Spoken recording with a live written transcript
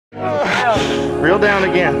down. Reel down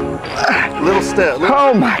again. Little step.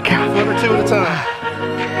 Oh my God. One or two at a time.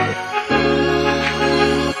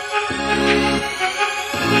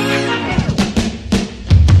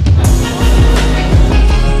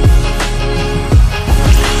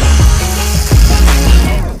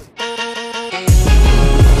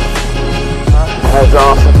 That's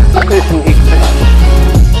awesome.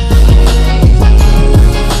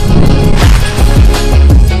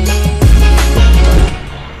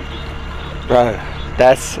 Bro,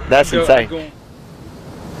 that's insane.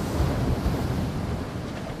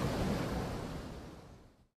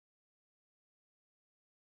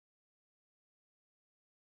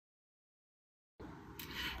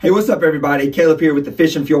 Hey, what's up, everybody? Caleb here with the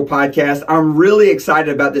Fish and Fuel Podcast. I'm really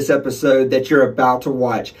excited about this episode that you're about to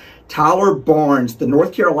watch. Tyler Barnes, the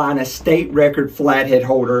North Carolina state record flathead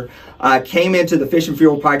holder, came into the Fish and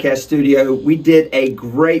Fuel Podcast studio. We did a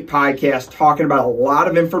great podcast talking about a lot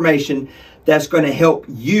of information that's going to help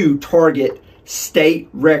you target state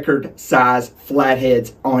record size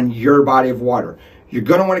flatheads on your body of water. You're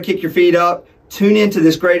going to want to kick your feet up, tune into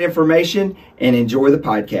this great information, and enjoy the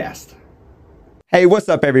podcast. Hey, what's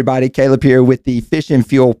up, everybody? Caleb here with the Fish and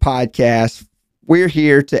Fuel Podcast. We're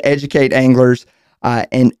here to educate anglers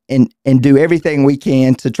and do everything we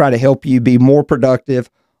can to try to help you be more productive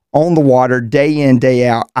on the water day in, day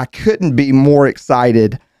out. I couldn't be more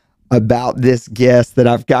excited about this guest that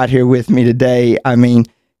I've got here with me today. I mean,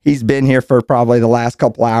 he's been here for probably the last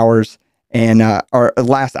couple hours or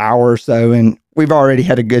last hour or so, and we've already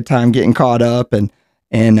had a good time getting caught up and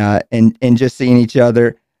just seeing each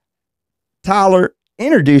other. Tyler,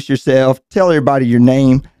 introduce yourself. Tell everybody your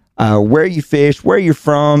name, where you fish, where you're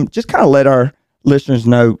from. Just kind of let our listeners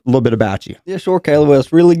know a little bit about you. Yeah, sure, Caleb. Well,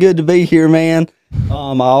 it's really good to be here, man. I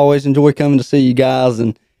always enjoy coming to see you guys.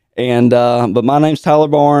 But my name's Tyler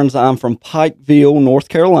Barnes. I'm from Pikeville, North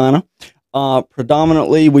Carolina.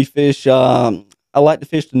 Predominantly, we fish. I like to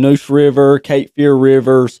fish the Neuse River, Cape Fear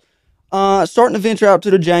rivers. Starting to venture out to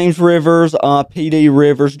the James rivers, PD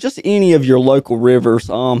rivers, just any of your local rivers.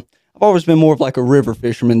 I've always been more of like a river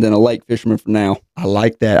fisherman than a lake fisherman for now. I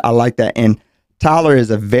like that. And Tyler is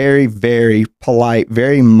a very, very polite,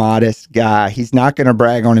 very modest guy. He's not going to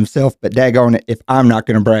brag on himself, but daggone it, if I'm not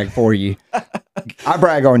going to brag for you. I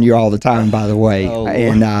brag on you all the time, by the way. Oh,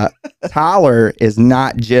 and Tyler is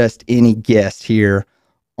not just any guest here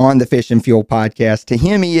on the Fish and Fuel Podcast. To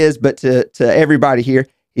him, he is, but to everybody here,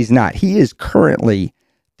 he's not. He is currently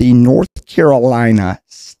the North Carolina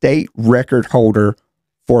state record holder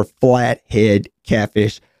for flathead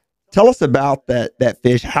catfish. Tell us about that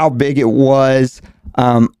fish, how big it was,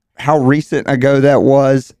 how recent ago that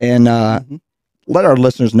was, and let our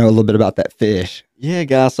listeners know a little bit about that fish. Yeah,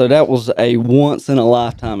 guys. So that was a once in a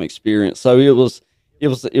lifetime experience. So it was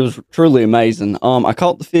truly amazing. I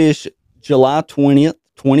caught the fish July 20th,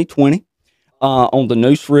 2020, on the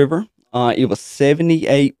Neuse River. It was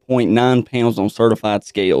 78.9 pounds on certified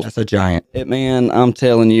scales. That's a giant. Man, I'm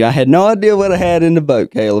telling you, I had no idea what I had in the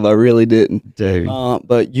boat, Caleb. I really didn't. Dude.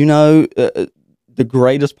 But you know, the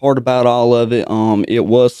greatest part about all of it, it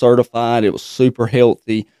was certified. It was super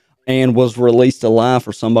healthy and was released alive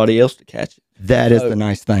for somebody else to catch it. That is the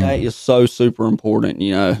nice thing. That is so super important,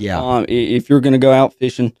 you know. Yeah. If you're going to go out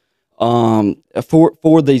fishing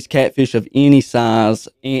for these catfish of any size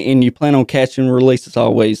and you plan on catching and release, it's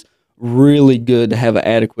always really good to have an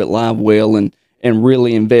adequate live well and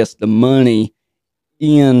really invest the money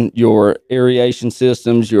in your aeration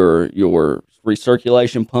systems, your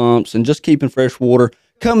recirculation pumps, and just keeping fresh water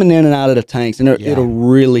coming in and out of the tanks, and it'll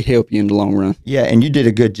really help you in the long run. Yeah, and you did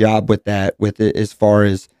a good job with it as far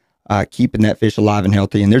as keeping that fish alive and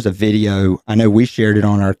healthy. And there's a video, I know we shared it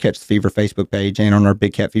on our Catch the Fever Facebook page and on our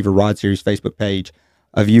Big Cat Fever Rod Series Facebook page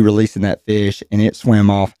of you releasing that fish, and it swam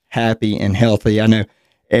off happy and healthy. I know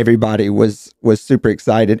everybody was super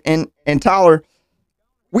excited. And Tyler,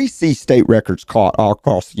 we see state records caught all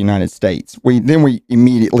across the United States. Then we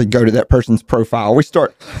immediately go to that person's profile. We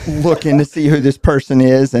start looking to see who this person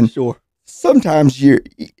is. And sure, sometimes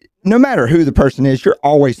no matter who the person is, you're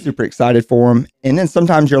always super excited for them. And then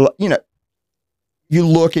sometimes you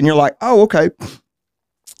look and you're like, oh, okay,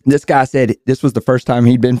 this guy said this was the first time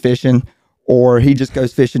he'd been fishing, or he just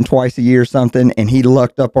goes fishing twice a year or something, and he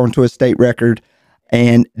lucked up onto a state record.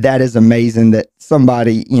 And that is amazing that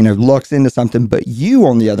somebody, looks into something. But you,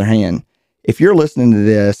 on the other hand, if you're listening to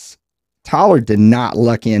this, Tyler did not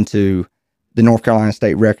luck into the North Carolina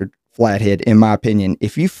state record flathead, in my opinion.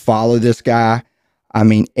 If you follow this guy, I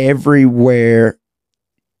mean, everywhere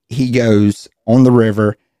he goes on the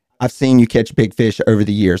river, I've seen you catch big fish over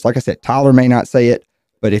the years. Like I said, Tyler may not say it,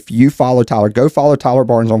 but if you follow Tyler, go follow Tyler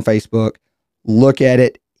Barnes on Facebook, look at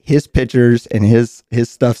it. his pictures and his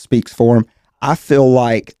stuff speaks for him. I feel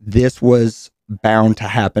like this was bound to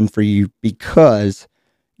happen for you because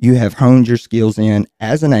you have honed your skills in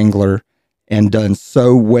as an angler and done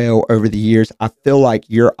so well over the years. I feel like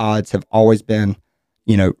your odds have always been,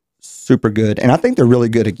 super good. And I think they're really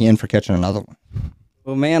good again for catching another one.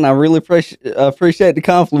 Well, man, I really appreciate the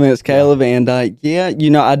compliments, Caleb. And I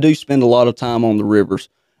do spend a lot of time on the rivers.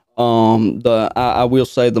 I will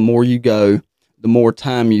say the more you go, the more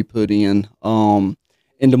time you put in, and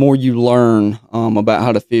the more you learn about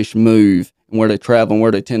how the fish move and where they travel and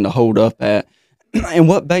where they tend to hold up at, and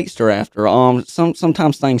what baits they're after.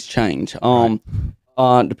 Sometimes things change,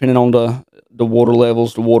 depending on the water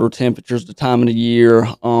levels, the water temperatures, the time of the year.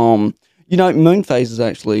 Moon phases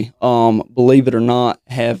actually, believe it or not,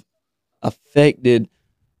 have affected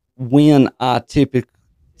when I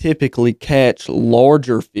typically catch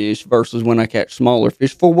larger fish versus when I catch smaller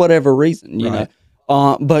fish for whatever reason, you know.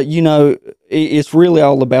 But it's really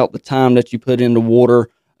all about the time that you put in the water,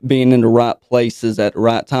 being in the right places at the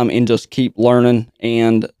right time, and just keep learning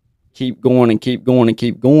and keep going and keep going and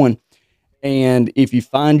keep going. And if you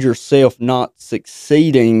find yourself not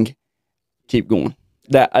succeeding, keep going.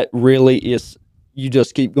 That really is, you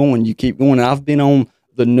just keep going. You keep going. I've been on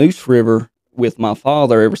the Neuse River with my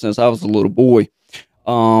father ever since I was a little boy.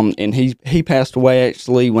 And he passed away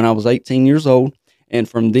actually when I was 18 years old. And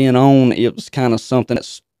from then on, it was kind of something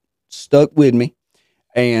that stuck with me.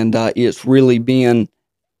 And it's really been,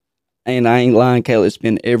 and I ain't lying, Caleb, it's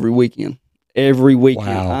been every weekend. Every weekend.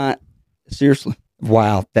 Wow. Seriously.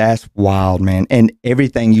 Wow, that's wild, man. And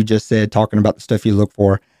everything you just said, talking about the stuff you look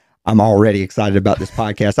for, I'm already excited about this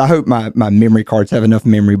podcast. I hope my memory cards have enough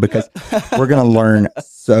memory because we're going to learn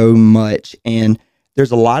so much. And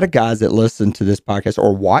there's a lot of guys that listen to this podcast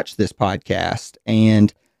or watch this podcast,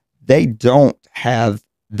 and they don't have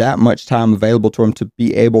that much time available to them to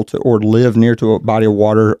be able to, or live near to a body of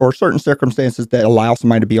water, or certain circumstances that allow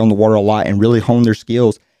somebody to be on the water a lot and really hone their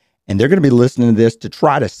skills. And they're going to be listening to this to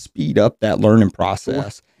try to speed up that learning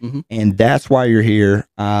process. Mm-hmm. And that's why you're here,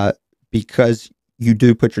 because you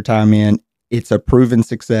do put your time in. It's a proven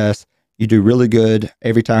success. You do really good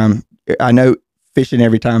every time. I know fishing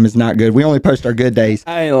every time is not good. We only post our good days.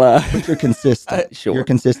 I ain't lie. But you're consistent. Sure. You're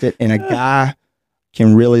consistent. And a guy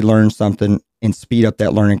can really learn something and speed up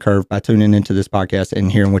that learning curve by tuning into this podcast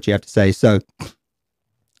and hearing what you have to say. So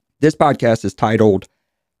this podcast is titled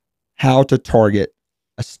How to Target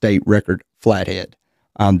a State Record Flathead.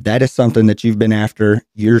 That is something that you've been after.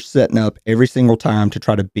 You're setting up every single time to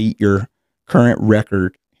try to beat your current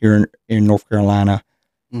record here in North Carolina.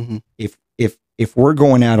 Mm-hmm. If we're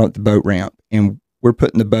going out at the boat ramp and we're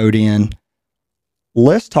putting the boat in,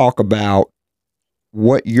 let's talk about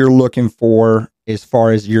what you're looking for as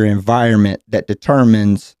far as your environment that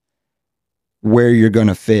determines where you're going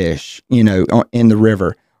to fish, in the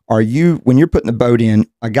river. When you're putting the boat in,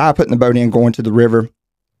 a guy putting the boat in going to the river,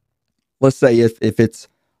 let's say if it's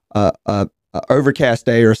a overcast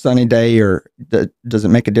day or a sunny day, or does it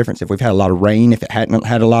make a difference if we've had a lot of rain, if it hadn't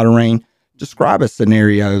had a lot of rain? Describe a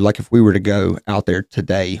scenario like if we were to go out there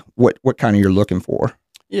today, what kind of you're looking for?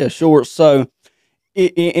 Yeah, sure. So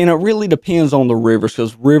it really depends on the rivers,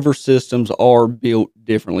 because river systems are built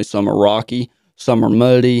differently. Some are rocky, some are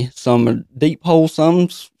muddy, some are deep holes, some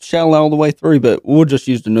shallow all the way through, but we'll just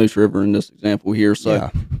use the Neuse River in this example here. So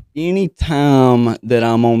any time that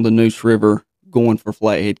I'm on the Neuse River going for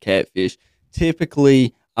flathead catfish,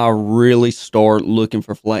 typically I really start looking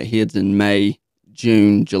for flatheads in May,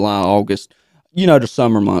 June, July, August, the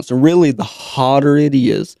summer months. And really the hotter it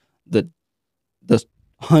is, the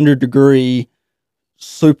 100-degree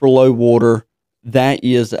super low water, that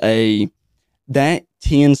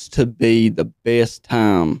tends to be the best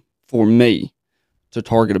time for me to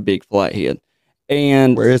target a big flathead.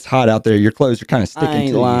 And where it's hot out there, your clothes are kind of sticking to you. I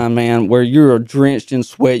ain't lying, man. Where you're drenched in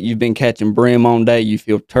sweat, you've been catching brim all day, you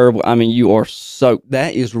feel terrible. I mean, you are soaked.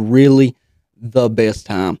 That is really the best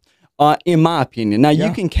time, in my opinion. Now,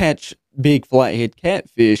 you can catch big flathead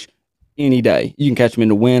catfish any day. You can catch them in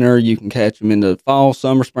the winter. You can catch them in the fall,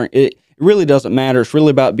 summer, spring. It really doesn't matter. It's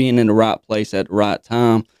really about being in the right place at the right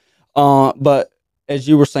time. But as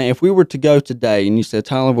you were saying, if we were to go today and you said,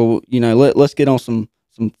 Tyler, well, let's get on some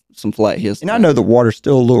flatheads. And I know the water's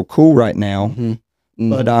still a little cool right now,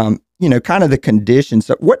 but kind of the conditions.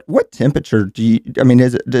 So what temperature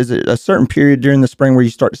is it a certain period during the spring where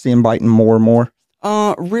you start to see them biting more and more?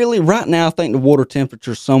 Really, right now, I think the water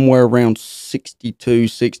temperature is somewhere around 62,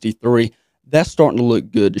 63. that's starting to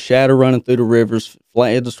look good. The shadow running through the rivers,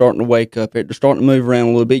 flatheads are starting to wake up. They're starting to move around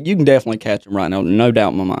a little bit. You can definitely catch them right now, no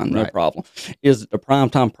doubt in my mind, no problem. Is it the prime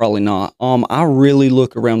time? Probably not. I really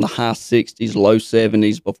look around the high 60s, low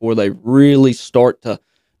 70s before they really start to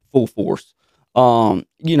full force.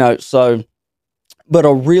 You know, so, but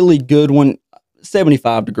a really good one,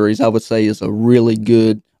 75 degrees, I would say, is a really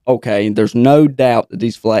good. Okay, there's no doubt that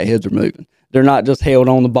these flatheads are moving. They're not just held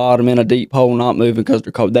on the bottom in a deep hole, not moving because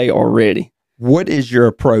they're cold. They are ready. What is your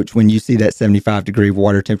approach when you see that 75-degree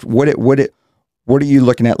water temperature? What are you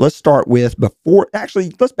looking at? Let's start with before.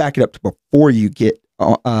 Actually, let's back it up to before you get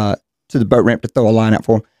to the boat ramp to throw a line out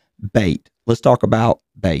for them. Bait. Let's talk about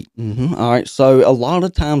bait. All right. So a lot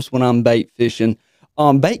of times when I'm bait fishing,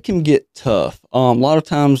 bait can get tough. A lot of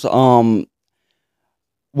times, well,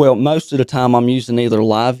 most of the time I'm using either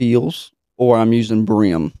live eels or I'm using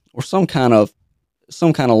brim or some kind of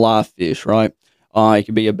live fish, right? It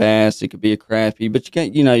could be a bass, it could be a crappie, but you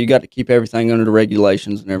can't, you got to keep everything under the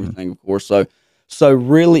regulations and everything, of course. So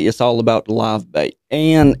really it's all about the live bait.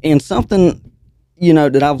 And something,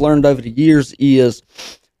 that I've learned over the years is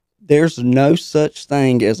there's no such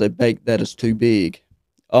thing as a bait that is too big.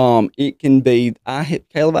 It can be,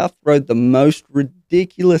 Caleb, I've thrown the most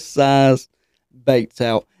ridiculous size baits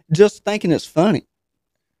out just thinking it's funny.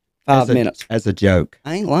 5 minutes. As a joke.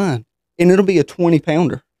 I ain't lying. And it'll be a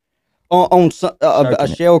 20-pounder on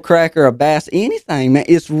a shell cracker, a bass, anything, man.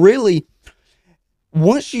 It's really,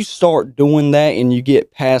 once you start doing that and you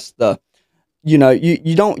get past the, you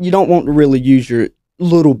don't want to really use your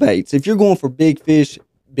little baits. If you're going for big fish,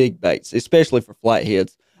 big baits, especially for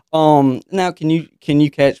flatheads. Now, can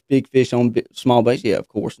you catch big fish on small baits? Yeah, of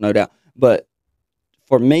course, no doubt. But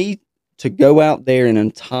for me to go out there and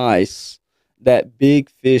entice that big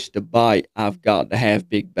fish to bite, I've got to have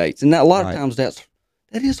big baits. And that, a lot of times that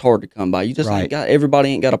is hard to come by. You just everybody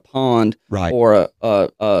ain't got a pond or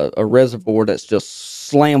a reservoir that's just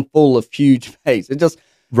slam full of huge baits. It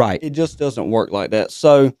just doesn't work like that.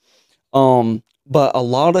 So, but a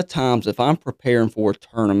lot of times if I'm preparing for a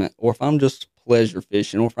tournament or if I'm just pleasure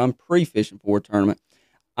fishing or if I'm pre-fishing for a tournament,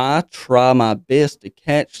 I try my best to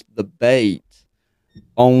catch the bait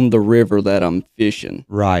on the river that I'm fishing.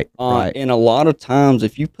 Right. And a lot of times,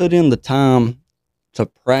 if you put in the time to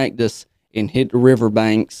practice and hit the river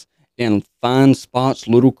banks and find spots,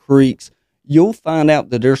 little creeks, you'll find out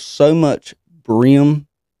that there's so much brim,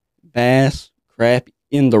 bass, crappie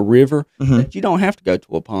in the river that you don't have to go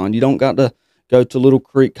to a pond. You don't got to go to Little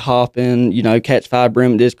Creek hopping, catch 5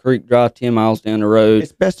 brim at this creek, drive 10 miles down the road.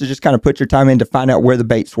 It's best to just kind of put your time in to find out where the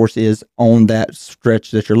bait source is on that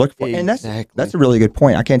stretch that you're looking for. Exactly. And that's a really good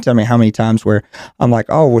point. I can't tell me how many times where I'm like,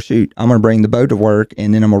 oh, well, shoot, I'm going to bring the boat to work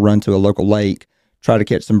and then I'm going to run to a local lake, try to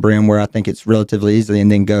catch some brim where I think it's relatively easily, and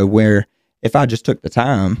then go where if I just took the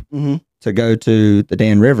time to go to the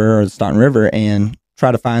Dan River or the Staunton River and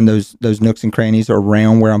try to find those nooks and crannies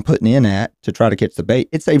around where I'm putting in at to try to catch the bait.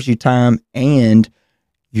 It saves you time, and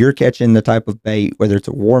you're catching the type of bait, whether it's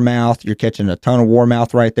a warmouth, you're catching a ton of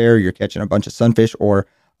warmouth right there, you're catching a bunch of sunfish or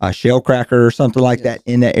a shell cracker or something like that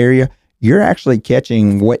in that area. You're actually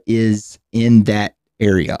catching what is in that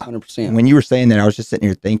area. 100%. And when you were saying that, I was just sitting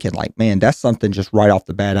here thinking like, man, that's something just right off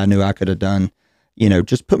the bat I knew I could have done,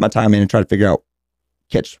 just put my time in and try to figure out,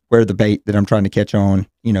 catch where the bait that I'm trying to catch on,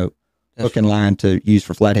 hook and line to use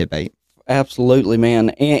for flathead bait. Absolutely, man.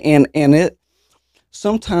 And it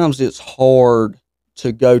sometimes it's hard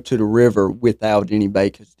to go to the river without any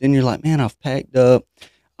bait, because then you're like, man, I've packed up,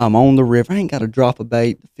 I'm on the river, I ain't got to drop a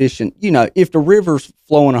bait. The fishing, if the river's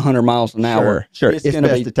flowing 100 miles an hour, it's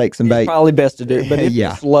best to take some bait. It's probably best to do it. But if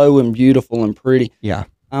it's slow and beautiful and pretty,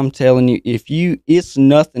 I'm telling you, it's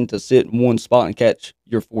nothing to sit in one spot and catch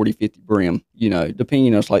your 40, 50 brim,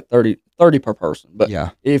 depending, it's like 30 per person. But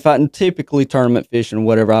if I typically tournament fishing or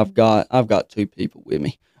whatever, I've got 2 people with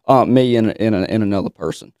me, me and another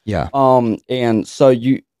person. And so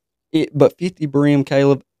but 50 brim,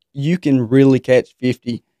 Caleb, you can really catch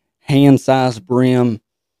 50 hand-sized brim,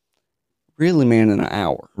 really, man, in an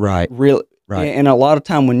hour. Really. And a lot of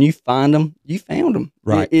time when you find them, you found them.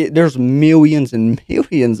 There's millions and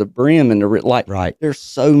millions of brim in the there's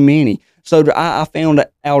so many. So I found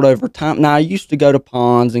it out over time. Now I used to go to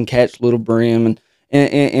ponds and catch little brim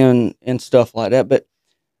and stuff like that, but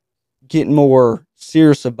getting more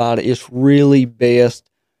serious about it, it's really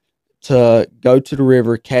best to go to the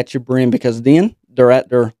river, catch a brim, because then they're at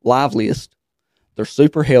their liveliest. They're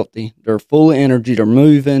super healthy. They're full of energy. They're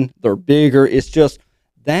moving. They're bigger. It's just,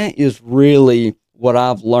 that is really what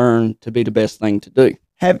I've learned to be the best thing to do.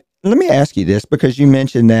 Let me ask you this, because you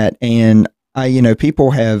mentioned that, and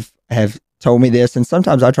people have told me this, and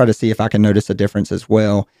sometimes I try to see if I can notice a difference as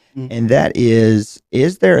well. and that is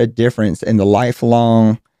there a difference in the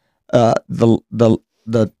lifelong, I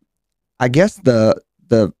guess the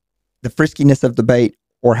friskiness of the bait,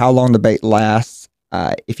 or how long the bait lasts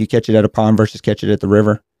if you catch it at a pond versus catch it at the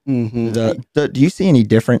river? Do you see any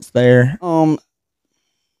difference there?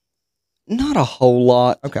 Not a whole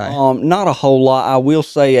lot. Okay. Not a whole lot. I will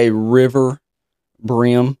say a river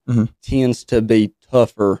brim tends to be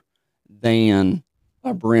tougher than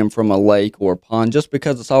a brim from a lake or a pond, just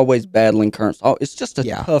because it's always battling currents. It's just a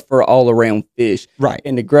tougher all around fish. Right.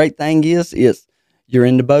 And the great thing is you're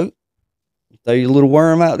in the boat, you throw your little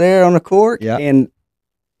worm out there on the cork, and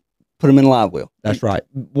put him in a live well. That's right.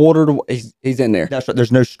 Water, he's in there. That's right.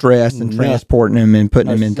 There's no stress in transporting him and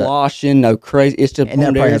putting him into sloshing, no crazy. It's just, and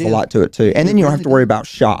that probably has a lot to it too. And then you don't have to worry about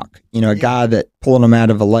shock. You know, a guy that pulling them out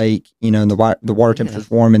of a lake, you know, and the water temperature's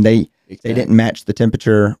warm, and they didn't match the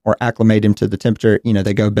temperature or acclimate him to the temperature. You know,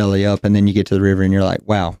 they go belly up, and then you get to the river, and you're like,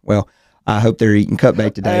 wow, well, I hope they're eating cut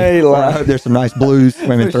bait today. Hey, or I hope there's some nice blues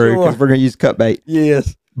swimming through, because we're going to use cut bait.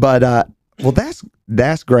 Yes. But well,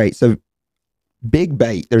 that's great. So big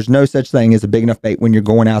bait. There's no such thing as a big enough bait when you're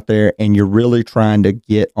going out there and you're really trying to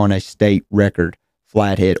get on a state record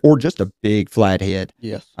flathead, or just a big flathead.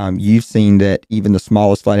 Yes. You've seen that even the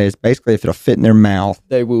smallest flatheads, basically, if it'll fit in their mouth,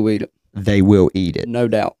 they will eat it. They will eat it. No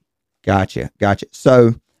doubt. Gotcha.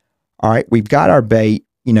 So, all right, we've got our bait.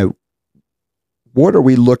 You know, what are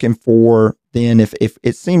we looking for then? If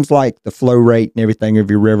it seems like the flow rate and everything of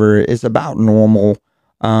your river is about normal,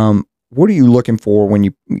 what are you looking for when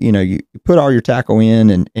you put all your tackle in,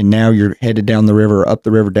 and now you're headed down the river, up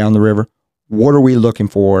the river, down the river? What are we looking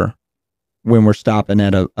for when we're stopping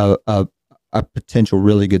at a potential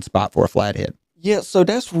really good spot for a flathead? Yeah, so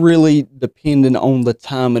that's really dependent on the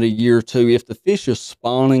time of the year too. If the fish is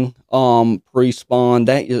spawning, pre-spawn,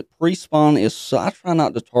 pre-spawn is. So I try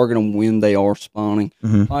not to target them when they are spawning.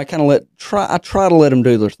 I kind of try to let them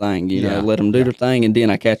do their thing. You know, let them do their thing, and then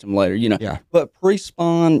I catch them later. You know, but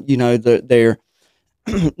pre-spawn, you know, their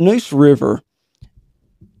Noose River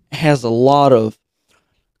has a lot of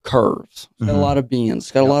curves. It's got a lot of bends.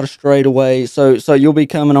 It's got a lot of straightaways. So you'll be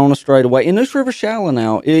coming on a straightaway. And this river's shallow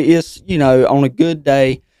now. It's, you know, on a good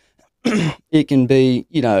day, it can be,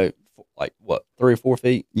 you know, like what, 3 or 4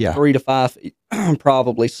 feet? 3 to 5 feet,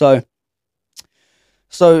 probably. So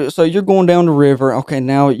you're going down the river. Okay,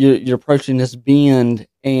 now you're approaching this bend,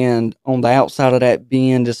 and on the outside of that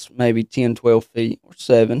bend is maybe 10, 12 feet or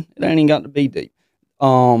 7. It ain't even got to be deep.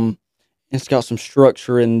 It's got some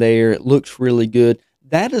structure in there. It looks really good.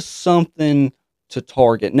 That is something to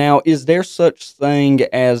target. Now, is there such thing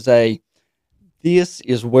as this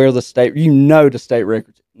is where the state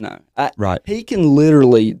records? No. Right. He can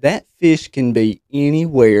literally, that fish can be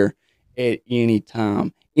anywhere at any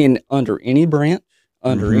time, under any branch,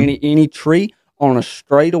 under any tree, on a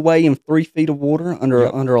straightaway in 3 feet of water,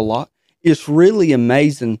 under a lock. It's really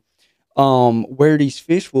amazing where these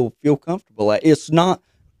fish will feel comfortable at. It's not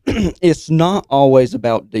always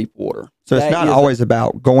about deep water. So it's not always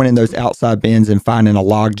about going in those outside bends and finding a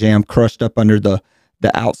log jam crushed up under the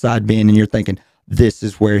outside bend, and you're thinking, this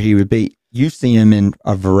is where he would be. You see him in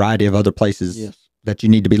a variety of other places that you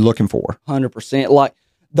need to be looking for. 100%. Like,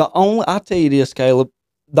 I'll tell you this, Caleb,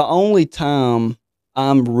 the only time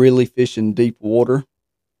I'm really fishing deep water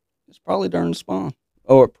is probably during the spawn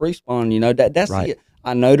or pre-spawn. You know, that's it.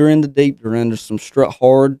 I know they're in the deep. They're under some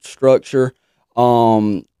hard structure.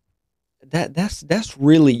 That's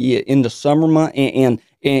really it in the summer month, and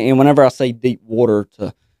whenever I say deep water,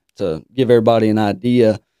 to give everybody an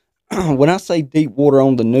idea, when I say deep water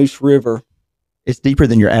on the Noose River, it's deeper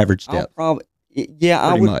than your average depth. I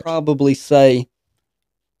would probably say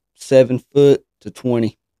 7 foot to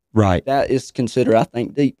 20. Right. That is considered, I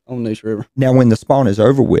think, deep on Noose River. Now, when the spawn is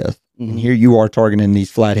over with, and here you are targeting these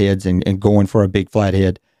flatheads and going for a big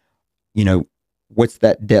flathead, you know, what's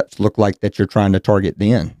that depth look like that you're trying to target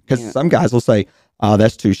then? Because some guys will say, oh,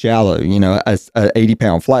 that's too shallow. You know, a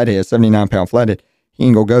 80-pound flathead, 79-pound flathead, he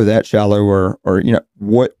ain't gonna go that shallow, or you know,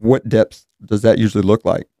 what depths does that usually look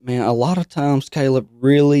like? Man, a lot of times, Caleb,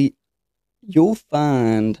 really, you'll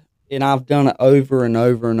find, and I've done it over and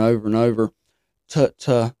over and over and over,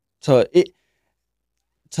 to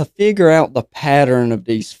figure out the pattern of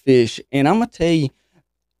these fish. And I'm gonna tell you,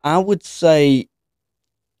 I would say,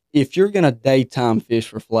 if you're going to daytime fish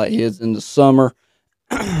for flatheads in the summer,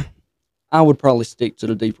 I would probably stick to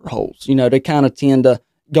the deeper holes. You know, they kind of tend to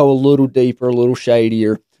go a little deeper, a little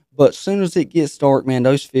shadier. But as soon as it gets dark, man,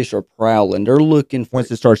 those fish are prowling. They're looking for...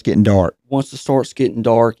 Once it starts getting dark,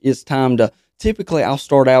 it's time to... Typically, I'll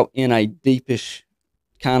start out in a deepish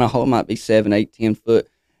kind of hole. It might be 7, 8, 10 foot.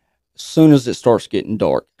 as soon as it starts getting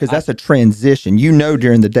dark. Because that's a transition.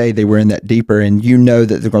 During the day they were in that deeper, and that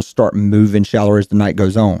they're going to start moving shallower as the night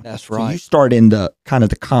goes on. That's right. So you start in the kind of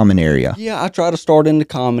the common area. Yeah, I try to start in the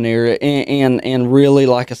common area, and really,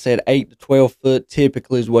 like I said, 8 to 12 foot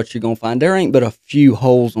typically is what you're going to find. There ain't but a few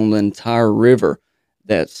holes on the entire river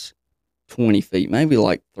that's 20 feet, maybe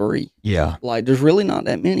like 3. Yeah. Like, there's really not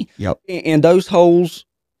that many. Yep. And those holes,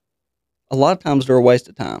 a lot of times they're a waste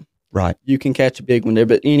of time. Right. You can catch a big one there.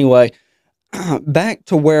 But anyway, back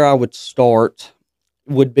to where I would start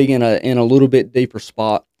would be in a little bit deeper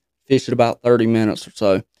spot, fish at about 30 minutes or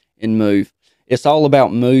so, and move. It's all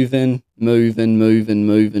about moving,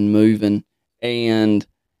 and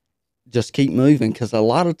just keep moving. Because a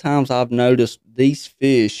lot of times I've noticed these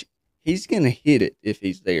fish, he's going to hit it if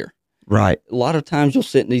he's there. Right. A lot of times you'll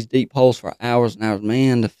sit in these deep holes for hours and hours.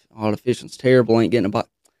 Man, the fishing's terrible. Ain't getting a bite.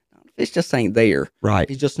 No, the fish just ain't there. Right.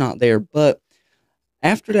 He's just not there. But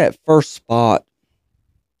after that first spot,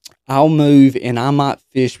 I'll move and I might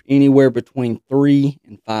fish anywhere between 3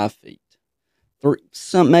 and 5 feet.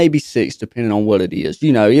 Maybe 6, depending on what it is.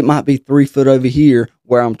 It might be 3 foot over here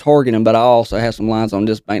where I'm targeting, but I also have some lines on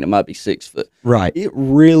this bank that might be 6 foot. Right. It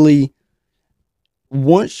really,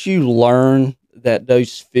 once you learn that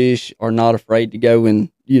those fish are not afraid to go in,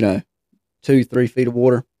 2-3 feet of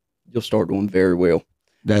water, you'll start doing very well.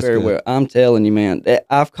 That's very good. well. I'm telling you, man,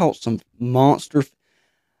 I've caught some monster.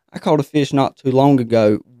 I caught a fish not too long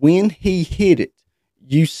ago. When he hit it,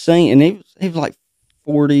 and he was like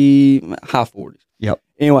 40, high 40s. Yep.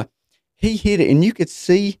 Anyway, he hit it, and you could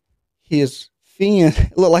see his fin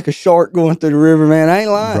look like a shark going through the river, man. I ain't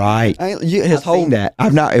lying. Right. I've seen that.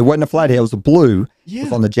 It wasn't a flathead. It was a blue. Yeah. It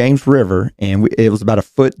was on the James River, and it was about a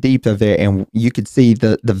foot deep of there, and you could see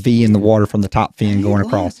the V in the water from the top fin going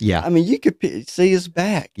across. Yeah. I mean, you could see his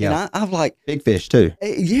back. Yeah. And I'm like, big fish too.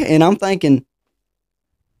 Yeah, and I'm thinking,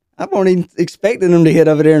 I wasn't even expecting him to hit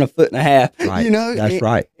over there in 1.5 feet. Right. That's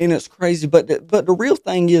right. And it's crazy. But the real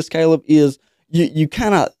thing is, Caleb, is you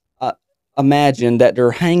kind of imagine that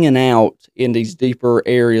they're hanging out in these deeper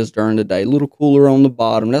areas during the day, a little cooler on the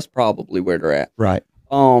bottom. That's probably where they're at. Right.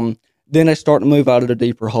 Then they start to move out of the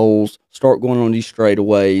deeper holes, start going on these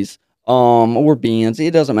straightaways, or bends.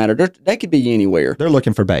 It doesn't matter. They could be anywhere. They're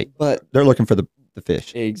looking for bait, but they're looking for the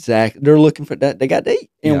fish. Exactly. They're looking for that. They got to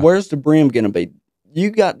eat. And Yeah. where's the brim going to be? You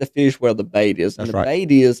got the fish where the bait is. And That's the right.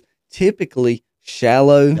 bait is typically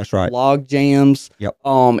shallow, That's right. log jams. Yep.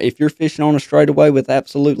 If you're fishing on a straightaway with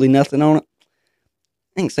absolutely nothing on it,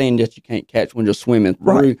 I ain't saying that you can't catch one just swimming through.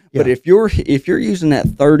 Right. But Yeah. if you're using that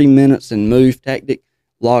 30 minutes and move tactic,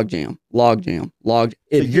 log jam. So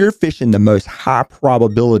you're fishing the most high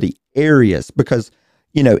probability areas because,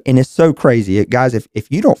 and it's so crazy. Guys, if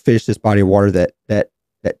you don't fish this body of water that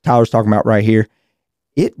Tyler's talking about right here,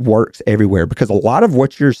 it works everywhere because a lot of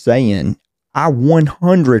what you're saying, I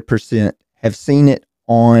 100% have seen it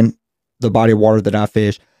on the body of water that I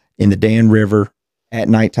fish in the Dan River at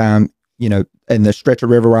nighttime, in the stretch of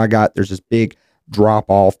river where I got, there's this big drop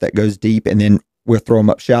off that goes deep, and then we'll throw them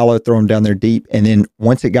up shallow, throw them down there deep. And then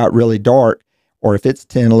once it got really dark, or if it's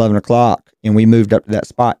 10, 11 o'clock and we moved up to that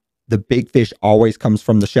spot, the big fish always comes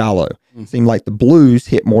from the shallow. Mhm. Seemed like the blues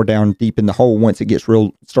hit more down deep in the hole. Once it gets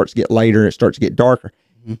starts to get later, it starts to get darker.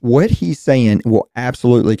 Mhm. What he's saying will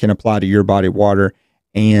absolutely can apply to your body of water.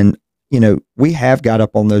 And, we have got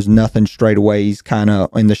up on those nothing straightaways kind of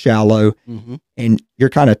in the shallow, Mhm. and you're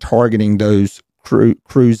kind of targeting those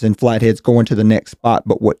crews and flatheads going to the next spot.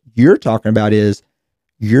 But what you're talking about is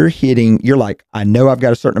you're like, I know I've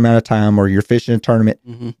got a certain amount of time, or you're fishing a tournament.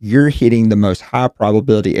 Mhm. You're hitting the most high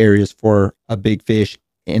probability areas for a big fish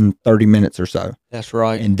in 30 minutes or so. That's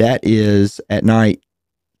right. And that is at night,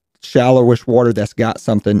 shallowish water that's got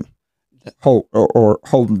something or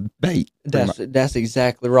holding bait. That's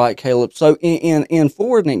exactly right, Caleb. So, and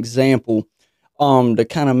for an example, to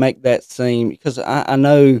kind of make that seem, because I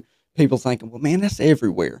know people thinking, well, man, that's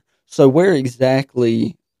everywhere. So, where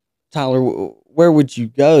exactly, Tyler? Where would you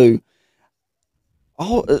go?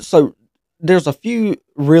 So there's a few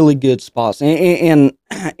really good spots, and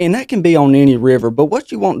that can be on any river. But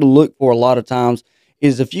what you want to look for a lot of times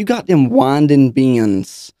is if you got them winding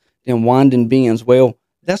bends. Well,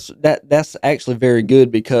 that's actually very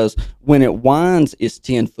good because when it winds, it's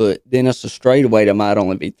 10 foot. Then it's a straightaway that might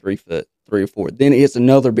only be 3 foot, 3 or 4. Then it's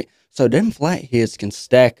another bend. So them flatheads can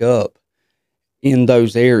stack up in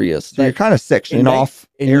those areas. So you're kind of sectioning off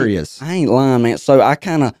areas. I ain't lying, man. So I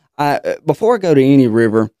before I go to any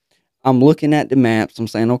river, I'm looking at the maps. I'm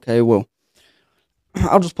saying, okay, well,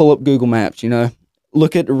 I'll just pull up Google Maps,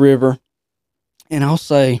 look at the river, and I'll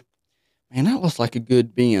say, man, that looks like a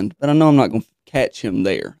good bend, but I know I'm not going to catch him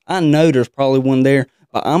there. I know there's probably one there,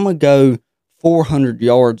 but I'm going to go 400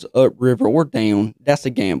 yards upriver or down. That's a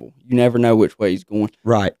gamble. You never know which way he's going.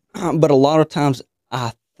 Right. But a lot of times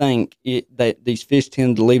I think that these fish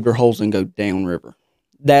tend to leave their holes and go downriver.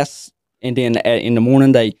 And then in the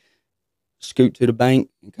morning they scoot to the bank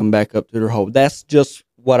and come back up to their hole. That's just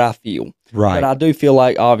what I feel. Right. But I do feel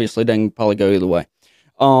like obviously they can probably go either way.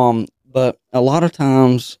 But a lot of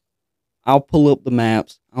times I'll pull up the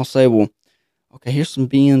maps. I'll say, well, okay, here's some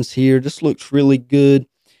bends here. This looks really good.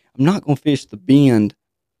 I'm not going to fish the bend,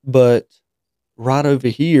 but right over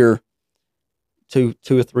here, 200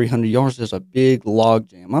 or 300 yards, there's a big log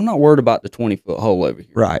jam. I'm not worried about the 20-foot hole over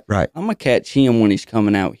here. Right. I'm going to catch him when he's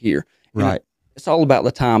coming out here. Right. It's all about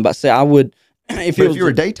the time. But say I would, if you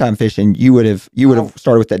were daytime fishing, you would have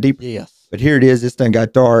started with that deeper. Yes. But here it is. It's done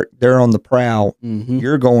got dark. They're on the prowl. Mm-hmm.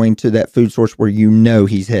 You're going to that food source where you know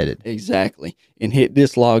he's headed. Exactly. And hit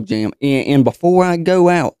this log jam. And before I go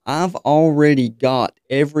out, I've already got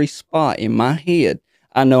every spot in my head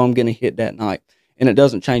I know I'm going to hit that night. And it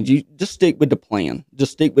doesn't change. You just stick with the plan.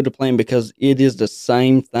 Just stick with the plan because it is the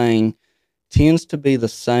same thing. Tends to be the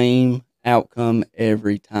same outcome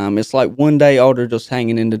every time. It's like one day, they're just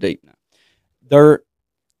hanging in the deep now. They're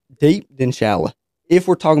deep, then shallow. If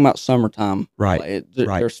we're talking about summertime, right.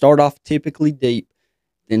 They start off typically deep,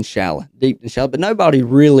 then shallow, deep, then shallow. But nobody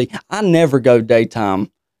really, I never go daytime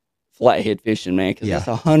flathead fishing, man, because it's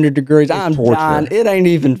 100 degrees. I'm torture. dying. It ain't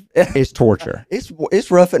even. It's torture. It's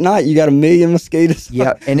rough at night. You got a million mosquitoes.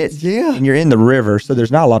 Yeah, and and you're in the river, so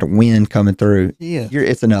there's not a lot of wind coming through. Yeah,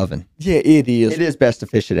 it's an oven. Yeah, it is. It is best to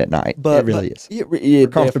fish it at night. But it really is. For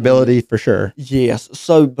comfortability, for sure. Yes.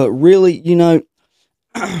 So, but really,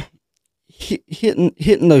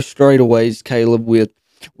 hitting those straightaways, Caleb, with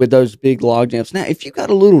those big log jams. Now, if you got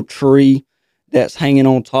a little tree that's hanging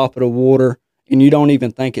on top of the water and you don't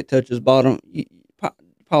even think it touches bottom, you're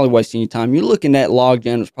probably wasting your time. You're looking at log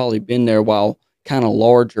jam that's probably been there a while, kind of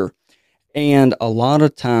larger. And a lot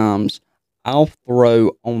of times I'll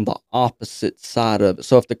throw on the opposite side of it.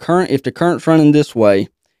 So if the current's running this way,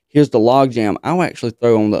 here's the log jam, I'll actually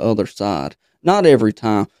throw on the other side. Not every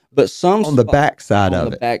time, but some on the back side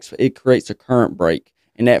of it. It creates a current break,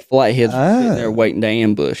 and that flathead's sitting there waiting to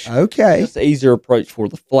ambush. Okay, it's the easier approach for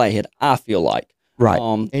the flathead, I feel like. Right.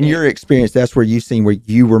 In your experience, that's where you've seen where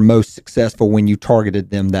you were most successful when you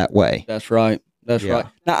targeted them that way. That's right. Right.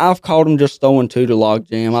 Now I've caught them just throwing to the log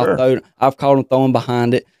jam. Sure. I've caught them throwing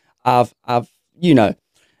behind it. But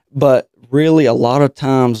really a lot of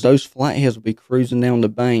times those flatheads will be cruising down the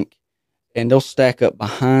bank, and they'll stack up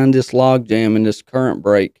behind this log jam and this current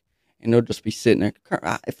break, and they'll just be sitting there.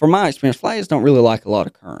 From my experience, flatheads don't really like a lot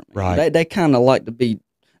of current. Man. Right. They kind of like to be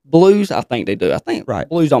blues. I think they do. I think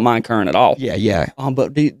blues don't mind current at all. Yeah.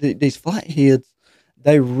 But these flatheads,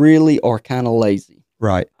 they really are kind of lazy.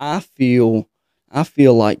 Right. I feel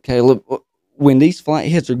like, Caleb, when these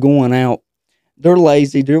flatheads are going out, they're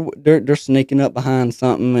lazy. They're sneaking up behind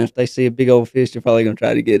something. And if they see a big old fish, they're probably going to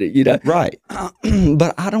try to get it, Right.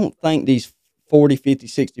 But I don't think these 40, 50,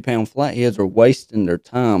 60-pound flatheads are wasting their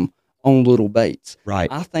time on little baits.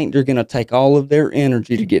 Right. I think they're going to take all of their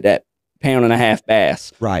energy to get that pound-and-a-half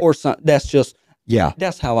bass. Right. Or something. That's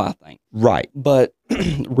how I think. Right. But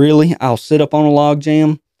really, I'll sit up on a log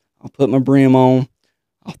jam. I'll put my brim on.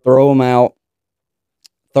 I'll throw them out.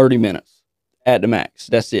 30 minutes at the max.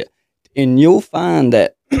 That's it. And you'll find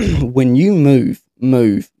that when you move,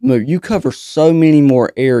 you cover so many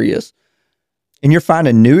more areas. And you're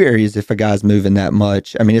finding new areas if a guy's moving that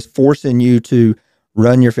much. I mean, it's forcing you to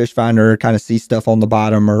run your fish finder, kind of see stuff on the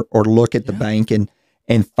bottom or look at the bank and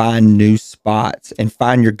find new spots and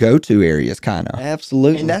find your go-to areas kind of.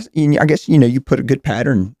 Absolutely. And that's, I guess, you put a good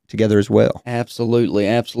pattern together as well. Absolutely.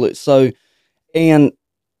 So, and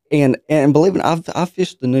believe me, I've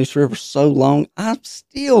fished the Neuse River so long, I'm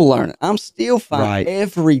still learning. I'm still finding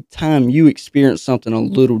every time you experience something a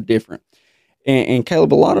little different. And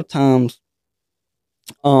Caleb, a lot of times,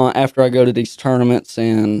 after I go to these tournaments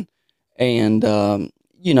and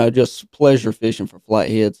just pleasure fishing for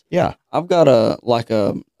flatheads. Yeah. I've got a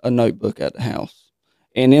notebook at the house.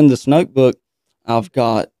 And in this notebook, I've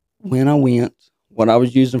got when I went, what I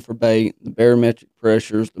was using for bait, the barometric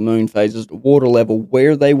pressures, the moon phases, the water level,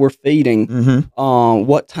 where they were feeding,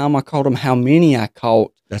 what time I caught them, how many I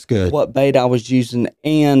caught. That's good. What bait I was using.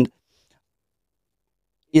 And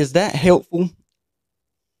is that helpful?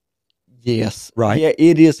 Yes. Right. Yeah,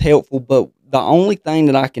 it is helpful. But the only thing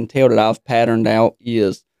that I can tell that I've patterned out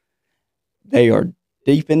is they are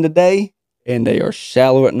deep in the day and they are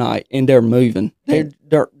shallow at night, and they're moving. They're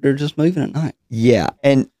just moving at night. Yeah.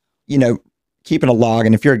 And, keeping a log,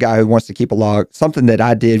 and if you're a guy who wants to keep a log, something that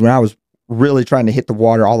I did when I was really trying to hit the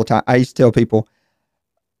water all the time, I used to tell people,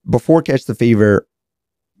 before Catch the Fever,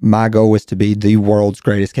 my goal was to be the world's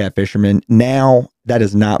greatest catfisherman. Now that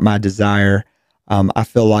is not my desire. I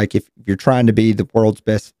feel like if you're trying to be the world's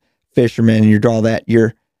best fisherman and you're all that,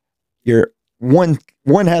 you're one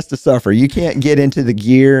has to suffer. You can't get into the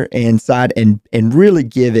gear and side and really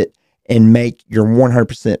give it and make your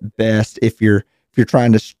 100% best if you're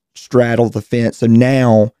trying to straddle the fence. So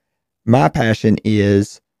now my passion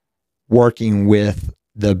is working with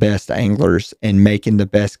the best anglers and making the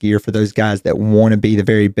best gear for those guys that want to be the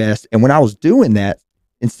very best. And when I was doing that,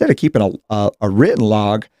 instead of keeping a written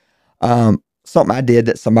log, something I did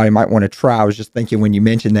that somebody might want to try, I was just thinking when you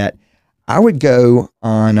mentioned that, I would go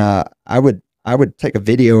on, I would take a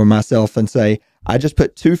video of myself and say, I just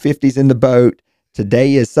put 250s in the boat.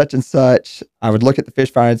 Today is such and such. I would look at the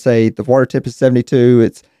fish finder and say, the water tip is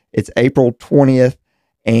 72. It's April 20th.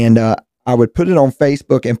 And I would put it on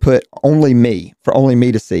Facebook and put only me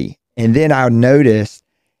to see. And then I would notice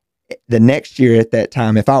the next year at that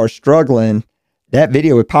time, if I was struggling, that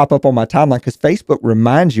video would pop up on my timeline because Facebook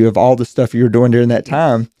reminds you of all the stuff you were doing during that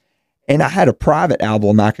time. And I had a private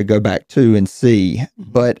album I could go back to and see.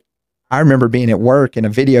 But I remember being at work and a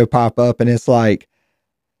video pop up and it's like,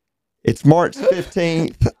 it's March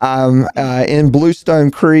 15th. I'm in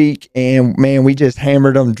Bluestone Creek and man, we just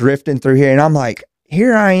hammered them drifting through here. And I'm like,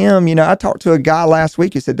 here I am. You know, I talked to a guy last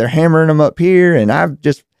week who said they're hammering them up here and I've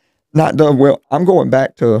just not done well. I'm going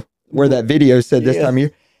back to where that video said this time of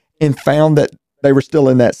year and found that they were still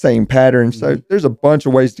in that same pattern. So there's a bunch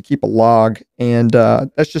of ways to keep a log. And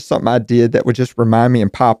that's just something I did that would just remind me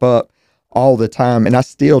and pop up all the time. And I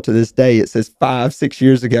still, to this day, it says 5-6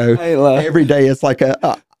 years ago, every day it's like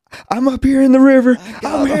I'm up here in the river.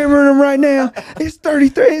 I'm hammering them right now. It's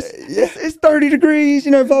 33. It's 30 degrees,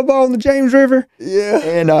 you know, blah, blah, on the James River. Yeah.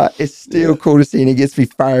 And it's still cool to see. And it gets me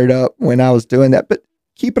fired up when I was doing that. But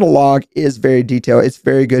keeping a log is very detailed. It's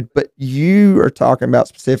very good. But you are talking about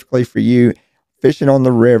specifically for you, fishing on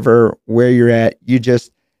the river, where you're at. You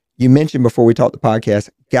mentioned before we talked the podcast,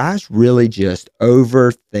 guys really just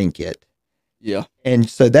overthink it. Yeah. And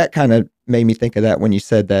so that kind of made me think of that when you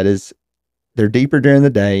said that is they're deeper during the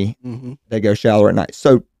day. They go shallower at night.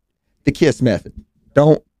 So the KISS method,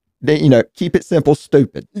 keep it simple,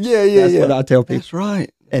 stupid. That's what I tell people. That's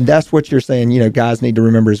right. And that's what you're saying, guys need to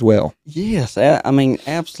remember as well. Yes. I mean,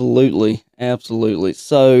 absolutely. Absolutely.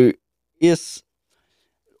 So it's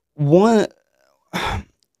a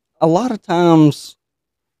lot of times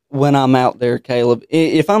when I'm out there, Caleb,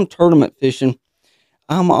 if I'm tournament fishing,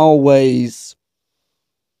 I'm always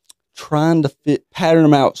trying to pattern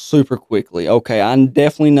them out super quickly. Okay, I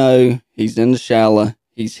definitely know he's in the shallow,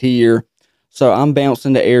 he's here, so I'm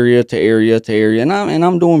bouncing to area to area to area, and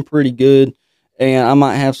I'm doing pretty good. And I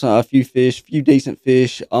might have a few decent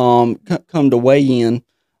fish, come to weigh in.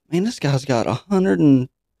 Man, this guy's got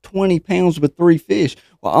 120 pounds with 3 fish.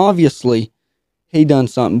 Well, obviously, he done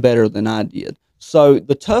something better than I did. So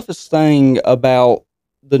the toughest thing about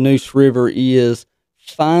the Neuse River is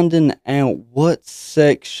finding out what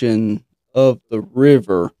section of the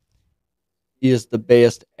river is the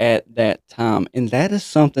best at that time. And that is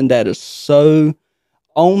something that is so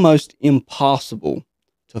almost impossible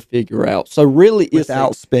to figure out. So really,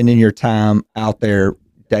 without spending your time out there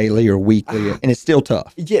daily or weekly, and it's still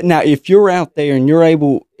tough. Yeah. Now, if you're out there and you're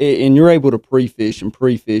able to pre-fish,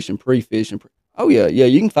 oh yeah,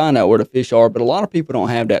 you can find out where the fish are. But a lot of people don't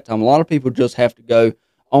have that time. A lot of people just have to go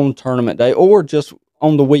on tournament day or just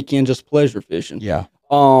on the weekend, just pleasure fishing. Yeah.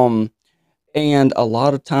 And a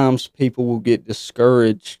lot of times people will get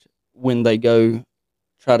discouraged when they go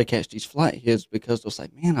try to catch these flatheads because they'll say,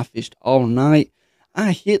 "Man, I fished all night.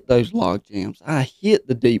 I hit those log jams. I hit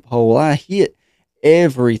the deep hole. I hit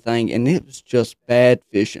everything, and it was just bad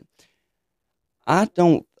fishing." I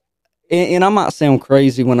don't, and I might sound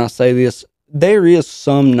crazy when I say this. There is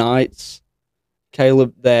some nights,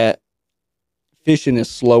 Caleb, that fishing is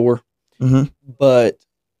slower, but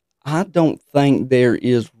I don't think there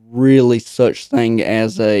is really such thing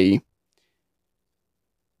as the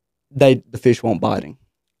fish won't biting.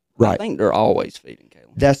 Right. I think they're always feeding,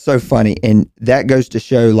 Caleb. That's so funny. And that goes to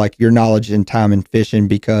show like your knowledge and time in fishing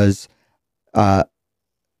because I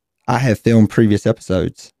have filmed previous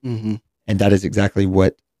episodes and that is exactly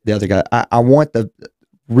what the other guy, I want the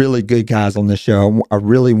really good guys on this show. I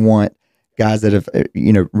really want guys that have,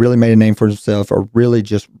 really made a name for themselves or really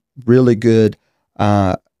just really good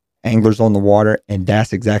anglers on the water. And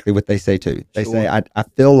that's exactly what they say too. They say, I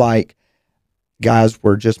feel like guys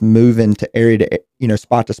were just moving to area to,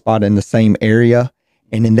 spot to spot in the same area.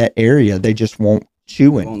 And in that area, they just won't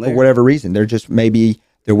chew in for whatever reason. They're just, maybe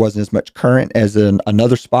there wasn't as much current as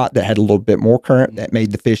another spot that had a little bit more current that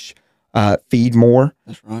made the fish feed more.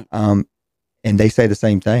 That's right. And they say the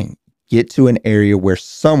same thing. Get to an area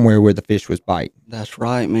somewhere where the fish was biting. That's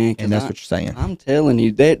right, man. And that's what you're saying. I'm telling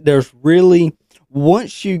you that there's really,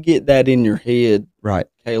 once you get that in your head, right,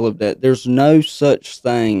 Caleb, that there's no such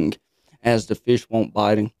thing as the fish won't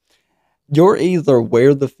biting. You're either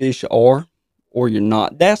where the fish are or you're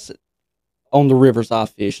not. That's on the rivers I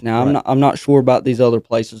fish. Now, I'm not sure about these other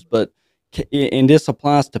places, but and this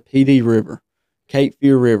applies to PD River, Cape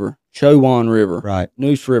Fear River, Chowan River,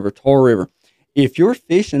 Noose River, Tar River. If you're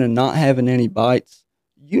fishing and not having any bites,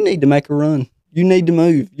 you need to make a run. You need to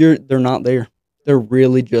move. They're not there. They're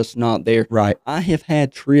really just not there. Right. I have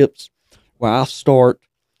had trips where I start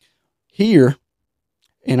here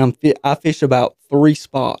and I fish about 3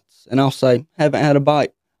 spots and I'll say, haven't had a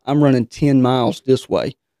bite. I'm running 10 miles this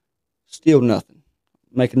way. Still nothing.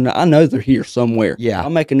 I know they're here somewhere. Yeah. I'll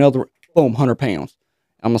make another, boom, 100 pounds.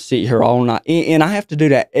 I'm going to sit here all night. And I have to do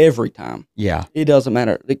that every time. Yeah. It doesn't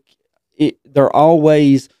matter. They're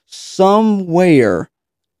always somewhere.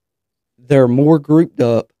 They're more grouped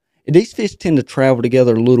up. These fish tend to travel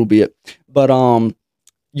together a little bit. But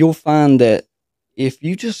you'll find that if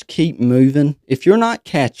you just keep moving, if you're not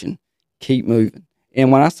catching, keep moving.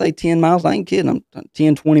 And when I say 10 miles, I ain't kidding. I'm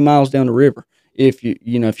 10, 20 miles down the river. If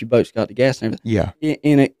if your boat's got the gas and everything. Yeah.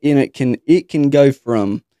 And it can go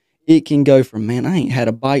from man, I ain't had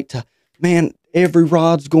a bite to man, every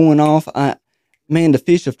rod's going off. Man, the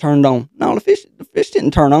fish have turned on. No, the fish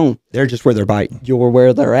didn't turn on. They're just where they're biting. You're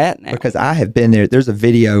where they're at now. Because I have been there. There's a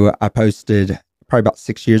video I posted probably about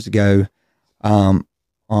 6 years ago on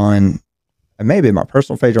maybe my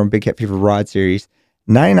personal page on Big Cat Fever Ride Series.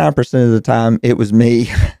 99% of the time, it was me.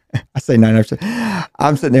 I say 99%.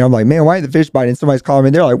 I'm sitting there. I'm like, man, why ain't the fish biting? Somebody's calling me.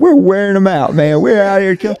 They're like, we're wearing them out, man. We're out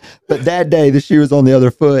here killing. But that day, the shoe was on the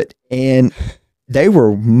other foot. And they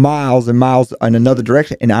were miles and miles in another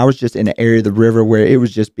direction, and I was just in an area of the river where we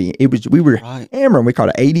were hammering. We caught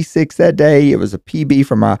an 86 that day. It was a PB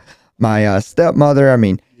from my stepmother. I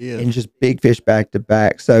mean, and just big fish back to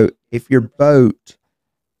back. So if your boat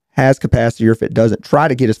has capacity, or if it doesn't, try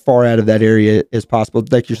to get as far out of that area as possible.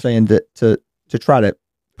 Like you're saying, to try to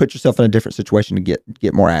put yourself in a different situation to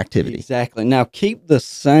get more activity. Exactly. Now keep the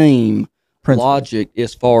same logic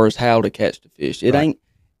as far as how to catch the fish. It ain't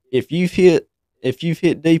if you've hit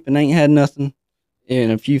deep and ain't had nothing,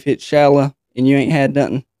 and if you've hit shallow and you ain't had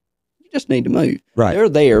nothing, you just need to move. Right. They're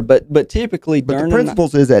there, but typically the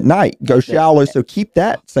principles is at night, go shallow, so keep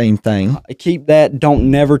that same thing. Keep that, don't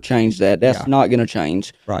never change that. That's not going to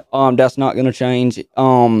change. Right. That's not going to change.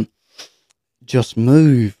 Just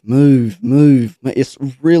move. It's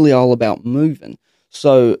really all about moving.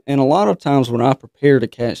 So, and a lot of times when I prepare to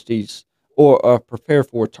catch these or prepare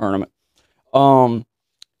for a tournament,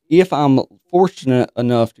 if I'm fortunate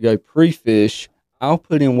enough to go pre-fish, I'll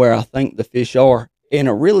put in where I think the fish are. And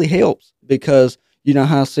it really helps because, you know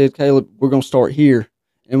how I said, Caleb, we're going to start here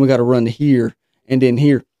and we got to run to here and then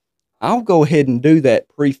here. I'll go ahead and do that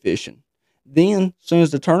pre-fishing. Then, as soon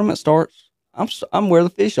as the tournament starts, I'm where the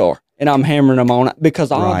fish are and I'm hammering them on it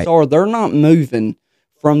because odds are they're not moving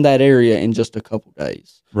from that area in just a couple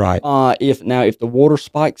days. Right. If the water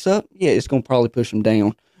spikes up, it's going to probably push them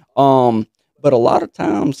down. But a lot of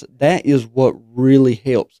times, that is what really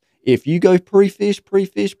helps. If you go pre-fish,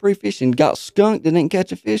 and got skunked and didn't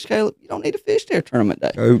catch a fish, Caleb, you don't need to fish there tournament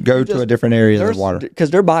day. Go to a different area of the water.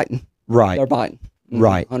 Because they're biting. Right. They're biting.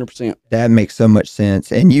 Right. 100%. That makes so much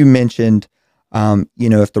sense. And you mentioned,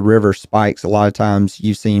 if the river spikes, a lot of times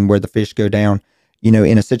you've seen where the fish go down, in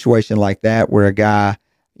a situation like that where a guy,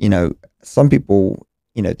 some people,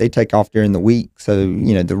 they take off during the week. So,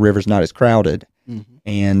 the river's not as crowded. Mm-hmm.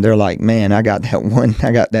 And they're like, man, I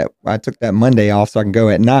took that Monday off so I can go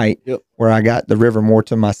at night where I got the river more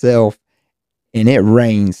to myself, and it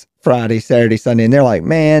rains Friday, Saturday, Sunday. And they're like,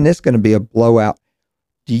 man, it's going to be a blowout.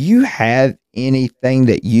 Do you have anything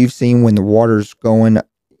that you've seen when the water's going, a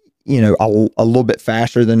little bit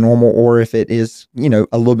faster than normal, or if it is,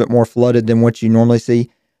 a little bit more flooded than what you normally see?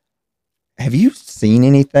 Have you seen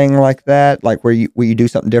anything like that, like where you do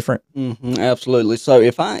something different? Mm-hmm, absolutely. So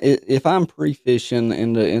if I'm pre-fishing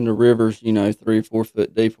in the rivers, 3 or 4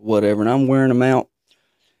 foot deep or whatever, and I'm wearing them out,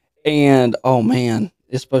 and oh man,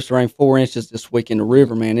 it's supposed to rain 4 inches this week in the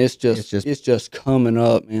river, man. It's just coming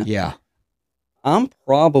up, man. Yeah. I'm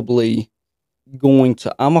probably I'm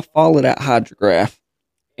gonna follow that hydrograph,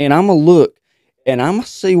 and I'm gonna look, and I'm gonna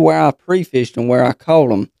see where I pre-fished and where I caught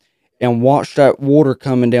them. And watch that water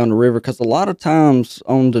coming down the river, because a lot of times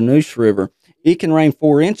on the Noose River, it can rain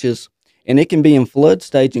 4 inches, and it can be in flood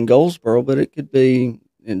stage in Goldsboro, but it could be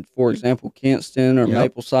in, for example, Kinston or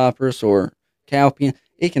Maple Cypress or Cowpen.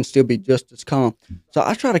 it can still be just as calm. So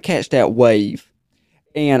I try to catch that wave,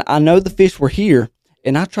 and I know the fish were here,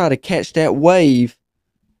 and I try to catch that wave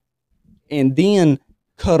and then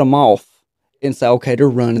cut them off and say, okay, they're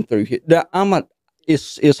running through here.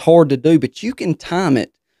 It's hard to do, but you can time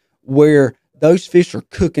it where those fish are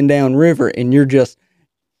cooking down river, and you're just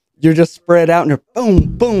spread out, and they're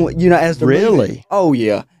boom, boom, as they're moving. Oh,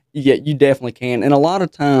 yeah. Yeah, you definitely can. And a lot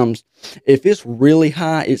of times, if it's really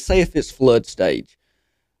high, say if it's flood stage,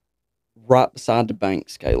 right beside the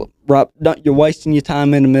banks, Caleb. You're wasting your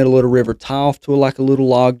time in the middle of the river. Tie off to like a little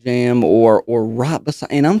log jam or right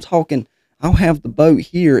beside. And I'm talking, I'll have the boat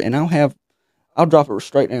here, and I'll drop it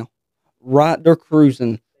straight down. Right, they're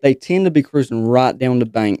cruising. They tend to be cruising right down the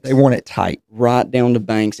banks. They want it tight. Right down the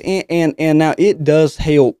banks. And now it does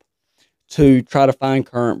help to try to find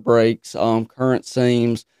current breaks, current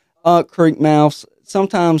seams, creek mouths.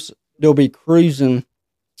 Sometimes they'll be cruising,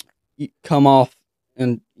 come off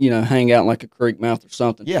and, hang out like a creek mouth or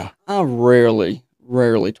something. Yeah. I rarely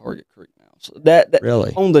target creek mouths. That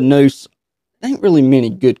really? On the noose, there ain't really many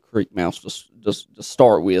good creek mouths to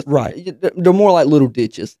start with. Right. They're more like little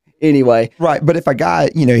ditches. Anyway. Right. But if a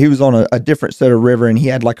guy, he was on a different set of river and he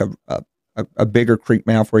had like a bigger creek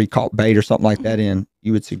mouth where he caught bait or something like that in,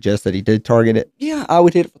 you would suggest that he did target it? Yeah, I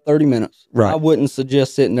would hit it for 30 minutes. Right. I wouldn't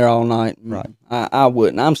suggest sitting there all night. Right. I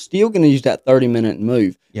wouldn't. I'm still going to use that 30-minute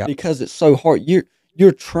move because it's so hard.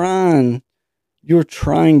 You're trying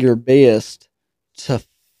your best to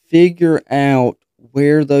figure out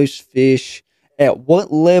where those fish, at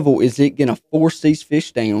what level is it going to force these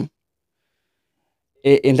fish down?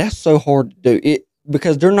 And that's so hard to do.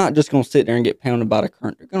 Because they're not just going to sit there and get pounded by the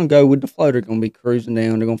current. They're going to go with the flow. They're going to be cruising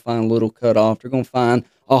down. They're going to find a little cut off. They're going to find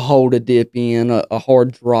a hole to dip in, a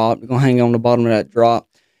hard drop. They're going to hang on the bottom of that drop.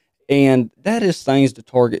 And that is things to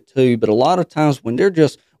target too. But a lot of times when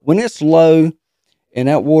it's low and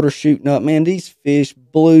that water's shooting up, man, these fish,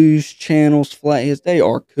 blues, channels, flatheads, they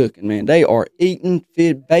are cooking, man. They are eating.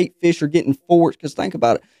 Bait fish are getting forced. Because think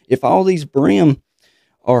about it. If all these brim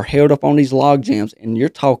are held up on these log jams, and you're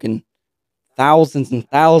talking thousands and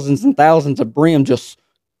thousands and thousands of brim just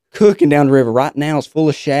cooking down the river. Right now it's full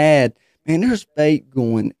of shad. Man, there's bait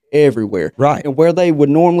going everywhere. Right. And where they would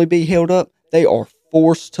normally be held up, they are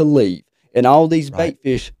forced to leave. And all these bait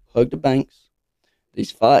fish hug the banks.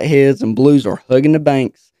 These flatheads and blues are hugging the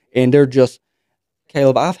banks. And they're just,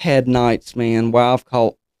 Caleb, I've had nights, man, where I've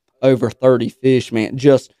caught over 30 fish, man.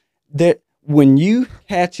 Just that when you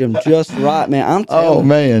catch them just right, man, I'm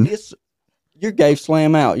telling you, your gave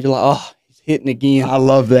slam out. You're like, oh, hitting again. I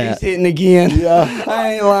love that. He's hitting again. Yeah.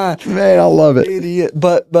 I ain't lying. Man, I love it. Idiot.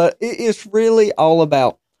 But it's really all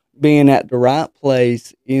about being at the right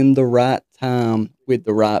place in the right time with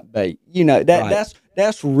the right bait.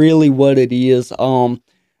 That's really what it is.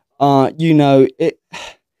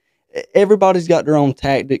 Everybody's got their own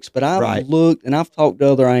tactics, but I've looked and I've talked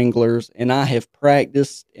to other anglers and I have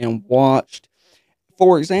practiced and watched.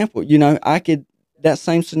 For example, that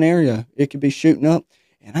same scenario, it could be shooting up.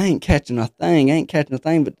 And I ain't catching a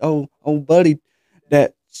thing. But old buddy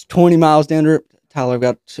that's 20 miles down there,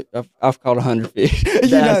 Tyler, I've caught 100 fish.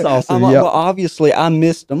 That's awesome. Well, obviously, I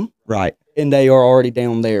missed them. Right. And they are already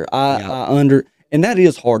down there. And that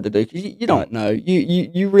is hard to do. You don't know.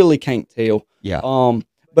 You really can't tell. Yeah.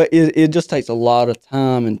 But it just takes a lot of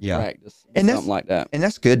time and practice and something like that. And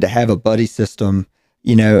that's good to have a buddy system.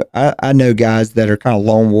 I know guys that are kind of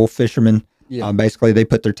lone wolf fishermen. Yeah. Basically, they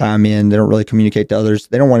put their time in. They don't really communicate to others.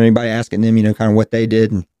 They don't want anybody asking them, kind of what they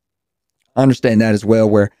did. And I understand that as well,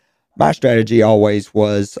 where my strategy always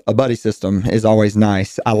was a buddy system is always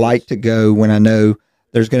nice. I like to go when I know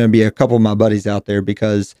there's going to be a couple of my buddies out there,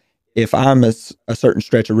 because if I'm a certain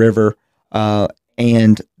stretch of river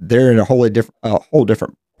and they're in a whole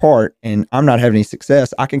different part and I'm not having any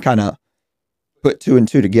success, I can kind of put two and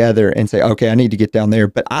two together and say, okay, I need to get down there.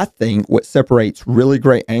 But I think what separates really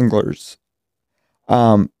great anglers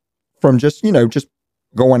from just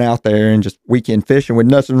going out there and just weekend fishing, with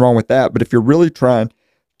nothing wrong with that. But if you're really trying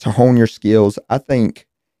to hone your skills, I think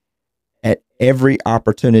at every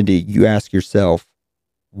opportunity you ask yourself,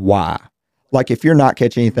 why? Like if you're not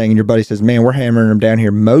catching anything and your buddy says, man, we're hammering them down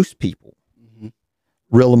here, most people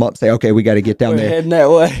reel them up, say, okay, we got to get down there. Heading that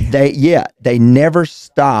way. They never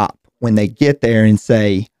stop when they get there and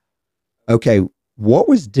say, okay, what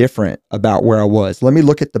was different about where I was? Let me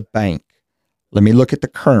look at the bank. Let me look at the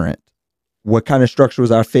current. What kind of structure was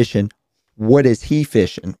I fishing? What is he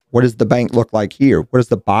fishing? What does the bank look like here? What does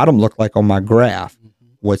the bottom look like on my graph?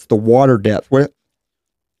 What's the water depth?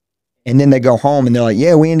 And then they go home and they're like,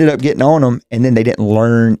 yeah, we ended up getting on them. And then they didn't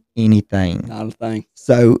learn anything. Not a thing.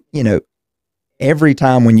 So, every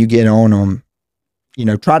time when you get on them,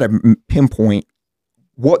 try to pinpoint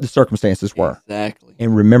what the circumstances were. Exactly.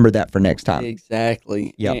 And remember that for next time.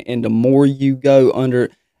 Exactly. Yep. And the more you go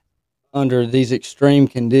under these extreme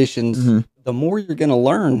conditions, Mm-hmm. the more you're going to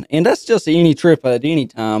learn. And that's just any trip at any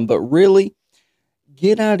time. But really,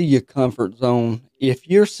 get out of your comfort zone. If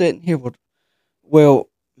you're sitting here with, well,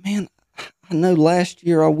 man, I know last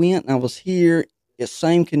year I went and I was here in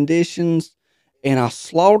same conditions and I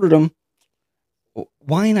slaughtered them.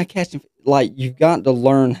 Why ain't I catching? Like, you've got to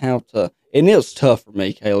learn how to. And it was tough for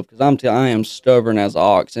me, Caleb, because I am stubborn as an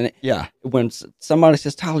ox. And when somebody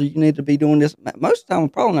says, Tyler, you need to be doing this, most of the time I'm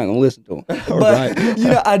probably not going to listen to them. But, Right.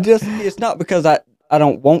 it's not because I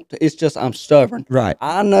don't want to. It's just I'm stubborn. Right.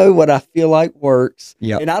 I know what I feel like works,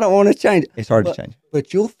 Yep. and I don't want to change it. It's hard to change.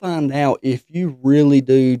 But you'll find out if you really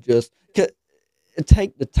do just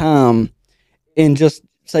take the time and just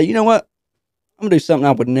say, you know what, I'm going to do something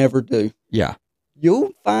I would never do. Yeah.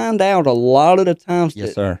 You'll find out a lot of the times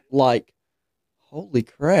Yes, sir. Like, holy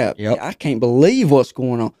crap, Yep. I can't believe what's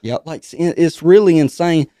going on. Yep. Like, it's really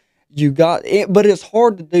insane. You got it, but it's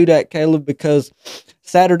hard to do that, Caleb, because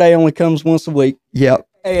Saturday only comes once a week. Yep.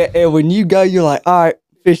 And when you go, you're like, all right,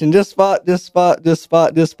 fishing this spot, this spot, this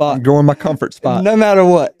spot, this spot. Go in my comfort spot. No matter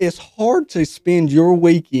what. It's hard to spend your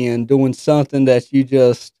weekend doing something that you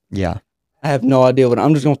just I have no idea what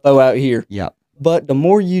I'm just going to throw out here. Yeah. But the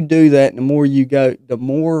more you do that and the more you go, the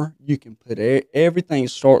more you can put everything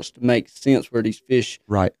starts to make sense where these fish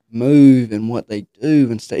move and what they do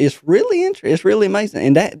and stuff. It's really interesting. It's really amazing.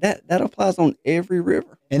 And that applies on every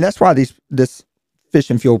river. And that's why this Fish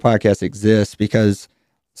and Fuel podcast exists, because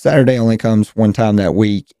Saturday only comes one time that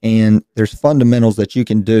week, and there's fundamentals that you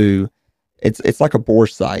can do. It's like a bore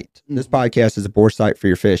site. This podcast is a bore site for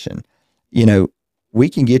your fishing. We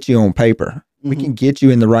can get you on paper. We can get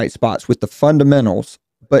you in the right spots with the fundamentals,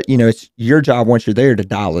 but it's your job once you're there to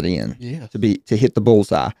dial it in, to hit the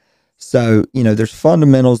bullseye. So, there's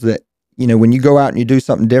fundamentals that, when you go out and you do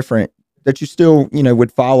something different, that you still,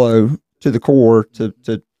 would follow to the core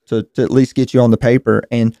to at least get you on the paper.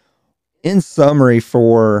 And in summary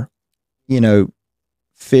for,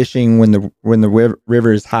 fishing when the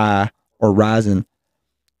river is high or rising,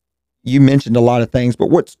 you mentioned a lot of things,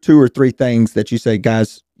 but what's 2 or 3 things that you say,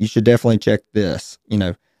 guys, you should definitely check this?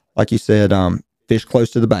 Like you said, fish close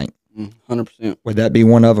to the bank. 100%. Would that be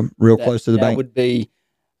one of them? Close to the bank? That would be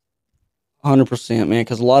 100%, man.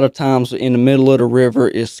 Because a lot of times in the middle of the river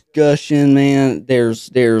is gushing, man. There's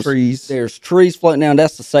trees. There's trees floating down.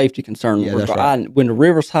 That's the safety concern. Yeah, that's right. When the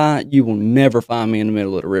river's high, you will never find me in the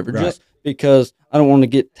middle of the river. Right. Just because I don't want to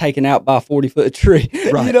get taken out by a 40-foot tree.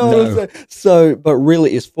 Right. What I'm saying? So, but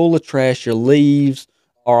really, it's full of trash. Your leaves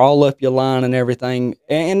are all up your line and everything.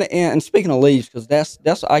 And speaking of leaves, because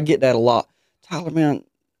that's I get that a lot. Tyler, man,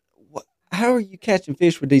 how are you catching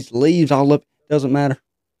fish with these leaves all up? Doesn't matter.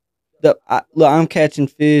 Look, I'm catching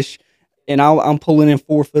fish, and I'm pulling in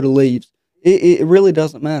 4 foot of leaves. It really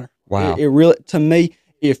doesn't matter. Wow. It really, to me,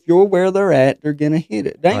 if you're where they're at, they're gonna hit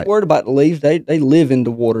it. They ain't worried about the leaves. They live in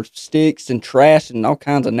the water, sticks and trash and all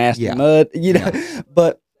kinds of nasty mud.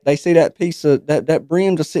 But they see that piece of that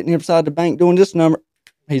brim just sitting here beside the bank doing this number.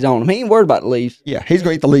 He's on them. He ain't worried about the leaves. Yeah, he's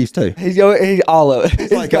gonna eat the leaves too. He's all of it.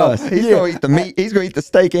 He's like us. He's gonna eat the meat. He's gonna eat the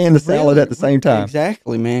steak and the salad at the same time.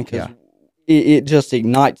 Exactly, man. Because it just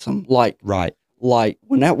ignites them. Like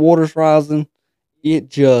when that water's rising, it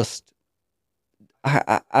just.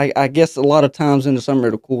 I guess a lot of times in the summer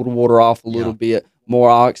it'll cool the water off a little bit,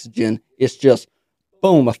 more oxygen. It's just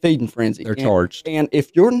boom, a feeding frenzy. They're charged. And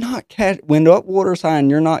if you're not when the water's high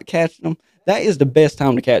and you're not catching them, that is the best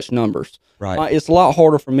time to catch numbers. Right. It's a lot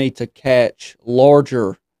harder for me to catch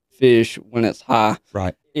larger fish when it's high.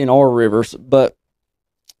 Right. In our rivers,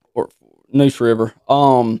 or Noose River.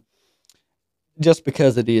 Just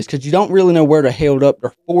because because you don't really know where they're held up.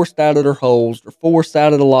 They're forced out of their holes. They're forced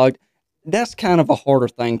out of the log. That's kind of a harder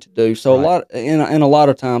thing to do. So a lot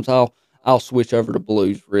of times I'll switch over to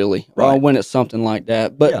blues really when it's something like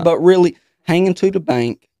that. But really hanging to the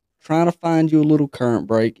bank, trying to find you a little current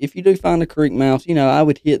break. If you do find a creek mouth, I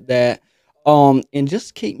would hit that. And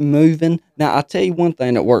just keep moving. Now I'll tell you one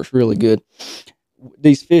thing that works really good.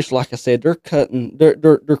 These fish, like I said, they're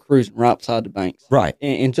cruising right beside the banks. Right.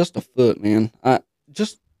 And just a foot, man.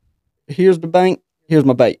 Here's the bank, here's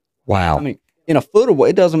my bait. Wow. I mean, in a foot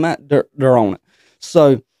away, it doesn't matter. They're on it.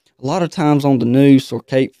 So a lot of times on the Noose or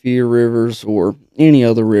Cape Fear rivers or any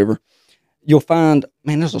other river, you'll find,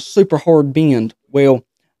 man, there's a super hard bend. Well,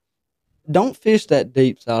 don't fish that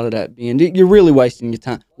deep side of that bend. You're really wasting your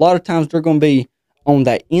time. A lot of times they're going to be on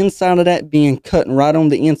that inside of that bend, cutting right on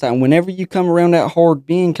the inside. And whenever you come around that hard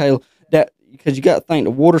bend, Caleb, because you got to think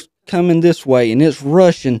the water's coming this way and it's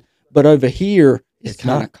rushing, but over here is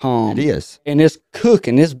kind of calm. It is. And it's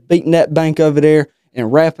cooking. It's beating that bank over there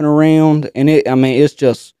and wrapping around. And it's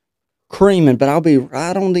just creaming. But I'll be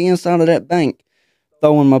right on the inside of that bank,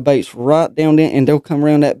 throwing my baits right down there, and they'll come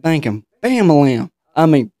around that bank and bam-a-lam.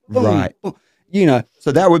 Boom, right. Boom,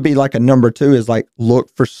 So that would be like a number 2 is like look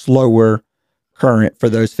for slower current for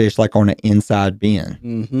those fish like on an inside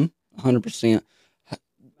bend. 100%.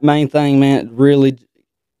 Main thing, man, really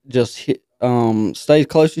just hit, stay as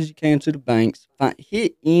close as you can to the banks.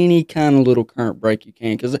 Hit any kind of little current break you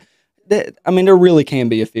can, because there really can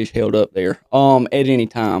be a fish held up there at any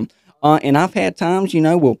time. And I've had times,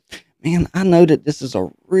 well, man, I know that this is a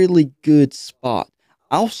really good spot.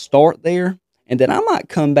 I'll start there, and then I might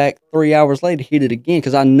come back 3 hours later, hit it again,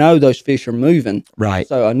 because I know those fish are moving. Right.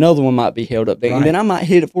 So another one might be held up there, and then I might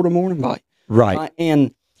hit it for the morning bite. Right.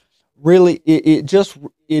 And really, it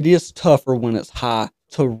is tougher when it's high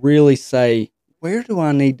to really say, where do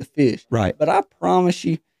I need to fish? Right. But I promise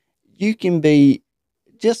you, you can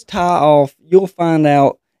just tie off. You'll find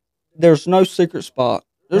out there's no secret spot.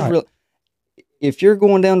 If you're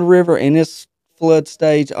going down the river and it's flood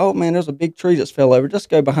stage, oh man, there's a big tree that's fell over. Just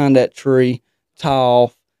go behind that tree, tie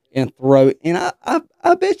off, and throw it. And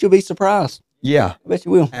I bet you'll be surprised. Yeah. I bet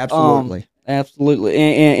you will. Absolutely. Absolutely.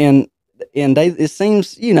 And it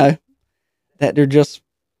seems, that they're just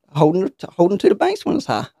holding to the banks when it's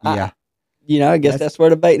high. Yeah. I guess that's where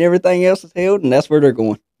the bait and everything else is held, and that's where they're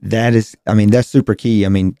going. That is, that's super key.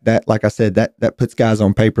 That, like I said, that puts guys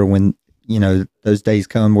on paper when, those days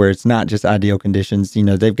come where it's not just ideal conditions.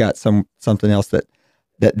 They've got something else that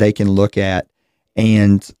they can look at.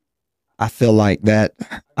 And I feel like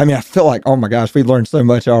oh my gosh, we've learned so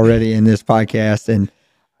much already in this podcast. And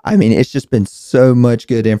it's just been so much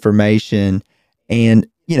good information. And,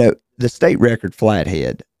 the state record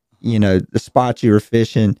Flathead, the spots you were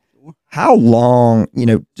fishing, how long,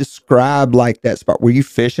 describe like that spot. Were you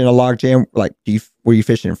fishing a log jam? Like, were you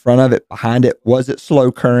fishing in front of it, behind it? Was it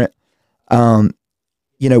slow current?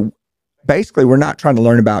 Basically we're not trying to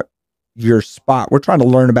learn about your spot. We're trying to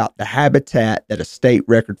learn about the habitat that a state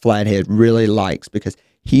record Flathead really likes, because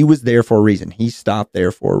he was there for a reason. He stopped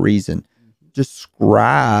there for a reason.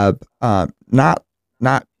 Describe, not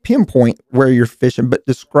pinpoint where you're fishing, but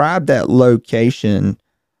describe that location,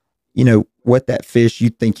 what that fish you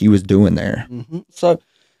think he was doing there. So,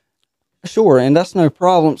 sure, and that's no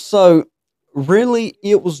problem. So, really,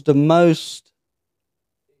 it was the most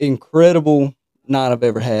incredible night I've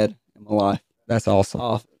ever had in my life. That's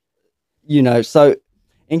awesome. So,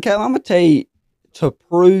 and Kyle, I'm going to tell you, to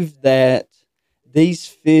prove that these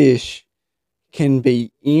fish can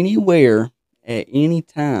be anywhere at any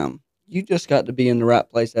time, you just got to be in the right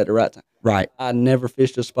place at the right time. Right. I never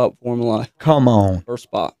fished a spot before in my life. Come on. First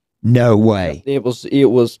spot. No way. It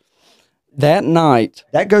was that night.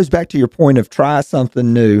 That goes back to your point of try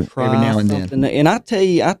something new every now and then. New. And I tell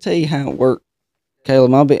you how it worked,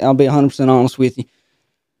 Caleb. I'll be 100% honest with you.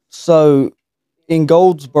 So in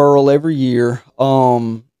Goldsboro every year,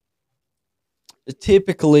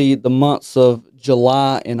 typically the months of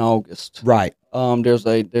July and August. Right. There's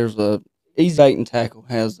a Easy Bait and Tackle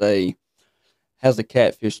has a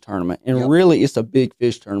catfish tournament, and really it's a big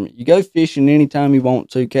fish tournament. You go fishing anytime you want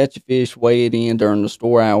to, catch a fish, weigh it in during the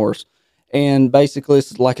store hours, and basically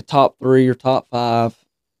it's like a top 3 or top 5.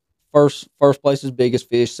 First place is biggest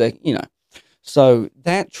fish, second, So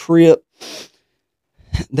that trip,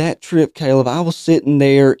 Caleb, I was sitting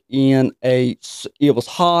there it was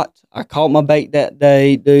hot. I caught my bait that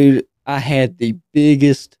day, dude. I had the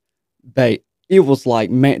biggest bait. It was like,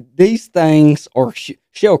 man, these things are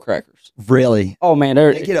shell crackers. Really? Oh, man.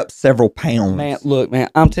 They get up several pounds. Man, look, man,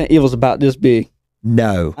 I'm telling you, it was about this big.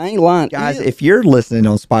 No. I ain't lying. Guys, if you're listening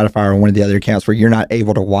on Spotify or one of the other accounts where you're not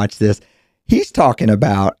able to watch this, I'm talking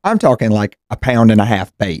like 1.5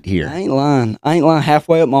 pound bait here. I ain't lying.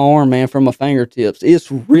 Halfway up my arm, man, from my fingertips. It's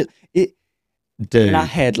real. Dude. And I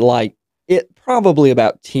had probably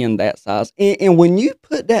about 10 that size. And when you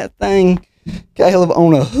put that thing, Caleb,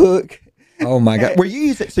 on a hook. Oh my God.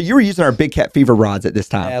 You were using our Big Cat Fever rods at this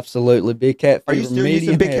time? Absolutely. Big Cat Fever. Are you still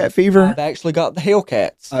using Big Cat Fever? I've actually got the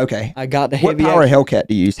Hellcats. Okay. I got the heavy. What power Hellcat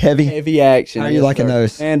do you use? Heavy? Heavy action. How are you liking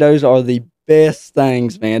those? And those are the best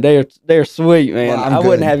things, man. They're sweet, man. Well, I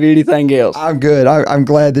wouldn't have anything else. I'm good. I'm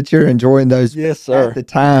glad that you're enjoying those. Yes, sir. At the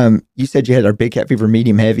time, you said you had our Big Cat Fever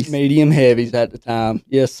medium heavies? Medium heavies at the time.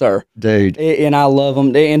 Yes, sir. Dude. And I love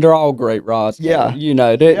them. And they're all great rods. Yeah.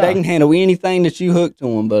 They can handle anything that you hook to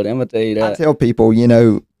them, buddy. I'm going to tell you that. I tell people,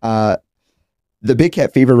 the Big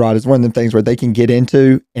Cat Fever rod is one of them things where they can get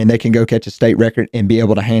into and they can go catch a state record and be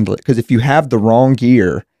able to handle it. Because if you have the wrong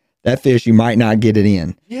gear, that fish, you might not get it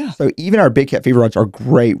in. Yeah. So even our big cat fever rods are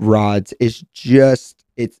great rods. It's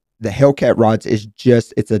the Hellcat rods is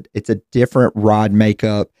just, it's a different rod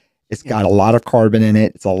makeup. It's got a lot of carbon in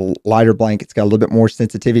it. It's a lighter blank. It's got a little bit more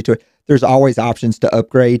sensitivity to it. There's always options to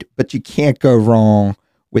upgrade, but you can't go wrong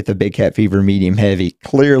with a big cat fever medium heavy,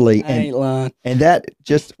 clearly. I ain't lying. And that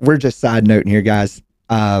we're just side noting here, guys.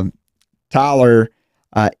 Tyler,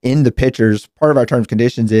 in the pictures, part of our terms and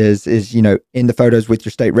conditions is, you know, in the photos with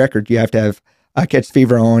your state record, you have to have Catch the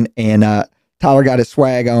Fever on, and Tyler got his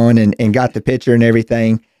swag on and got the picture and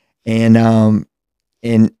everything, and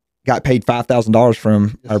got paid $5,000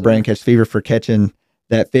 from our brand Catch the Fever for catching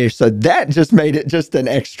that fish. So that just made it just an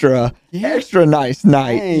extra nice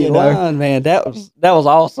night. Hey, you know? Man, that was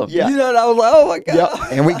awesome. Yeah. You know, I was like, oh my God.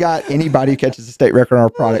 Yep. And we got anybody who catches a state record on our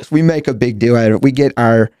products, we make a big deal out of it. We get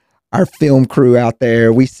our film crew out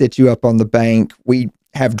there. We sit you up on the bank. We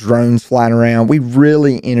have drones flying around. We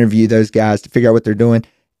really interview those guys to figure out what they're doing.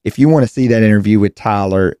 If you want to see that interview with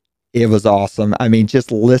Tyler, it was awesome. I mean,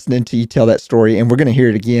 just listening to you tell that story, and we're going to hear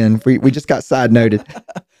it again. We just got side noted.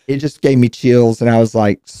 It just gave me chills, and I was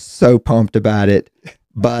like so pumped about it.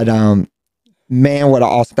 But man, what an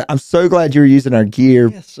awesome! I'm so glad you were using our gear.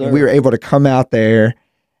 Yes, sir. And we were able to come out there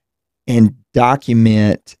and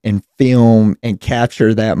document and film and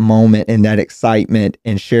capture that moment and that excitement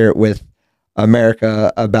and share it with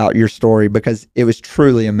America about your story, because it was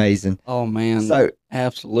truly amazing. Oh man. So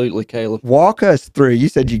absolutely, Caleb. walk us through. You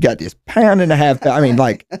said you got this pound and a half. I mean,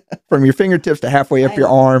 like from your fingertips to halfway up your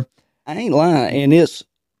arm. I ain't lying. And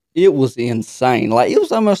it was insane. Like, it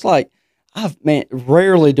was almost like,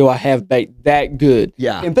 rarely do I have bait that good.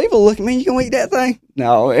 Yeah. And people look at me, you gonna eat that thing?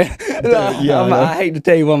 No. Yeah, I hate to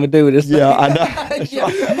tell you what I'm gonna do with this thing. Yeah, I know.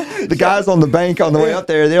 Yeah. The guys on the bank on the way up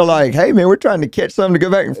there, they're like, "Hey, man, we're trying to catch something to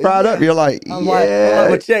go back and fry it up." You're like, I'm like, I'm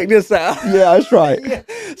gonna check this out. Yeah, that's right. Yeah.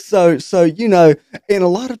 So you know, and a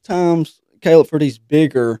lot of times, Caleb, for these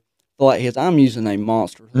bigger flatheads, I'm using a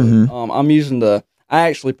monster hook. Mhm. I'm using I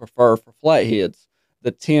actually prefer for flatheads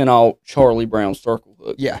the 10-aught Charlie Brown circle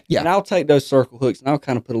hook. Yeah, And I'll take those circle hooks and I'll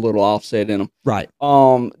kind of put a little offset in them. right.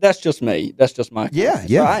 That's just me. That's just my Yeah, So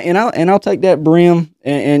yeah. I'll take that brim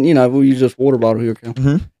and you know, we'll use this water bottle here, Cal.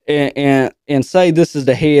 Mhm. And say this is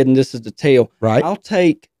the head and this is the tail. Right. I'll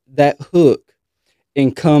take that hook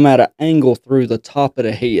and come at an angle through the top of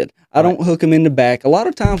the head. I don't hook them in the back. A lot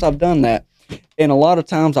of times I've done that, and a lot of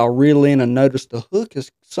times I'll reel in and notice the hook has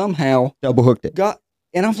somehow Double hooked it.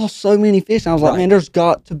 and I've lost so many fish. And I was like, Right. man, there's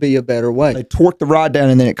got to be a better way. They torque the rod down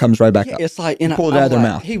and then it comes right back up. It's like, and Pull it I out was of their like,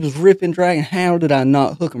 mouth. he was ripping, dragging. How did I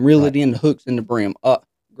not hook him? Reel it in, the hook's in the brim.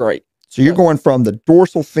 Great. So you're going from the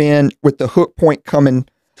dorsal fin with the hook point coming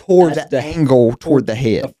Towards at the an angle toward the the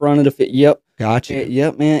head. front of the fit. Yep. Gotcha.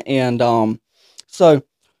 Yep, man. And so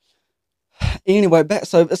anyway, back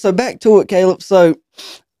to it, Caleb. So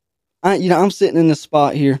I'm sitting in this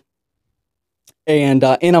spot here, and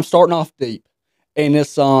I'm starting off deep, and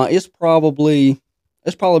it's probably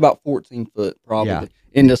about 14 foot probably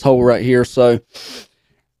in this hole right here. So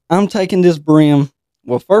I'm taking this brim.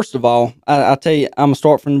 Well, first of all, I tell you, I'm gonna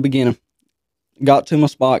start from the beginning. Got to my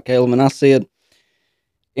spot, Caleb, and I said,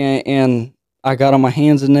 and I got on my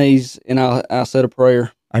hands and knees, and I said a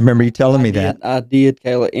prayer. I remember you telling me that. I did,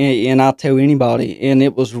 Caleb, and I tell anybody, and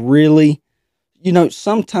it was really, you know,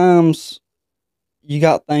 sometimes you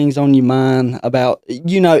got things on your mind about,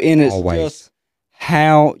 you know, and it's Always. just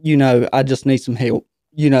how, you know, I just need some help,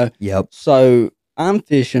 you know. Yep. So I'm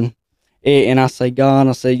fishing, and I say, God,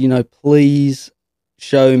 I say, you know, please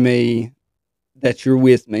show me that you're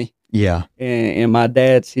with me, Yeah. and my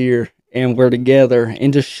dad's here, and we're together,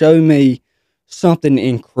 and just show me something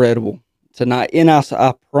incredible tonight. And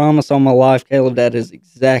I promise on my life, Caleb, that is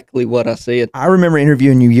exactly what I said. I remember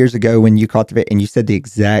interviewing you years ago when you caught the bait and you said the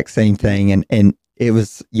exact same thing. And it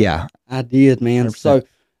was, yeah. I did, man. 100%.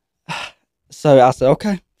 So I said,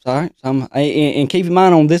 okay, sorry. So and keep in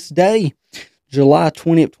mind, on this day, July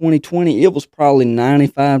 20th, 2020, it was probably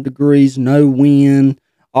 95 degrees, no wind,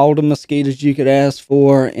 all the mosquitoes you could ask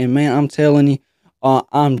for. And man, I'm telling you,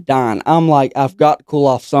 I'm dying. I'm like, I've got to cool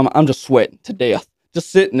off some. I'm just sweating to death,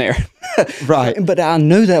 just sitting there. Right. But I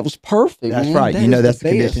knew that was perfect. That's man. right. That You know, is that's the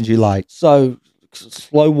best. conditions you like. So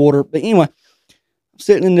slow water. But anyway, I'm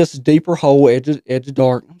sitting in this deeper hole, edge of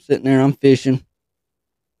dark. I'm sitting there, I'm fishing.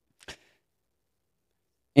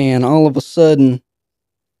 And all of a sudden,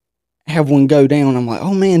 I have one go down. I'm like,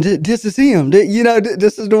 oh man, this is him. You know,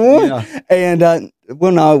 this is the one. Yeah. And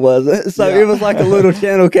well, no, it wasn't. So Yeah. it was like a little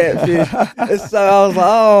channel catfish. So I was like,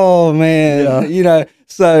 oh man, Yeah. you know.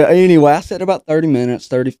 So anyway, I said about 30 minutes,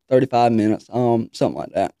 35 minutes, something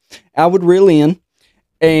like that. I would reel in,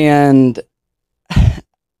 and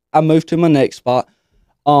I moved to my next spot.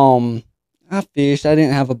 I fished. I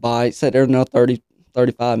didn't have a bite. Sat there another 30,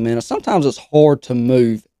 35 minutes. Sometimes it's hard to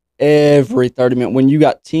move every 30 minutes when you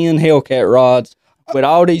got 10 Hellcat rods with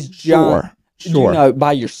all these giant, Sure.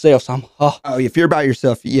 by yourself. So Oh, if you're by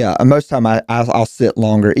yourself, yeah. Most time I'll sit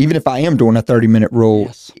longer, even if I am doing a 30-minute rule.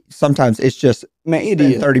 yes. Sometimes it's just Man, it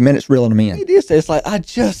spend is. 30 minutes reeling them in. It is. It's like I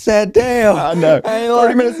just sat down. I know. And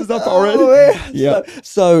 30 minutes is up already. man. Yeah.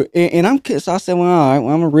 So I said, well, all right,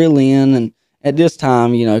 well, I'm gonna reel in, and at this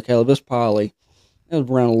time, Caleb, it was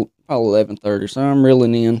around probably 11:30, so I'm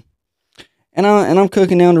reeling in, and I'm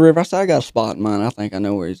cooking down the river. I said, I got a spot in mind. I think I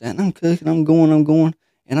know where he's at. And I'm cooking. I'm going,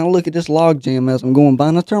 and I look at this log jam as I'm going by,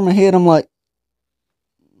 and I turn my head. I'm like,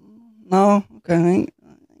 no, okay, I ain't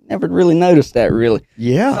never really noticed that really.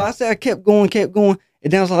 Yeah. So I said, I kept going, and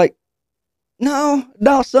then I was like, no,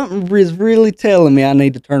 something is really telling me I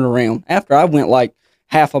need to turn around. After I went like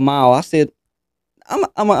half a mile, I said, I'm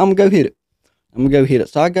gonna go hit it. I'm gonna go hit it.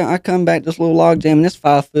 So I come back this little log jam, and it's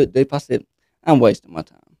 5 foot deep. I said, I'm wasting my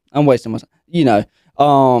time.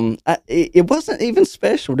 It wasn't even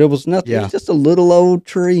special. There was nothing. Yeah. It was just a little old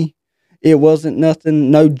tree. It wasn't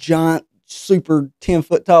nothing. No giant, super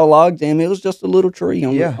 10-foot tall log jam. It was just a little tree.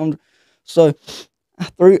 So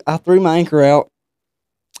I threw my anchor out.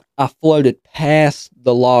 I floated past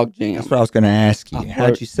the log jam. That's what I was going to ask you.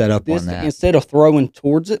 How'd you set up on that? Instead of throwing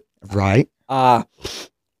towards it, Right. I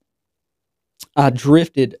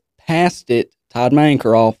drifted past it, tied my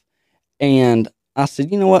anchor off, and I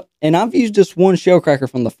said, you know what? And I've used just one shell cracker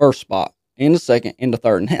from the first spot, and the second, and the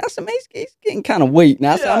third. And I said, man, he's getting kind of weak.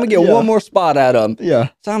 Now I said, I'm going to get one more spot out of him. Yeah.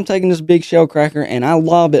 So I'm taking this big shell cracker, and I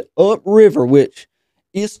lob it upriver, which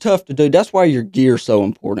is tough to do. That's why your gear's so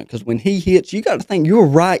important, because when he hits, you got to think you're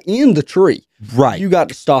right in the tree. Right. You got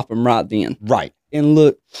to stop him right then. Right. And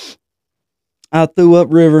look, I threw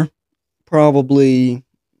upriver probably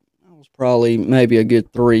maybe a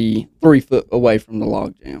good 3 foot away from the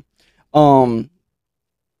log jam.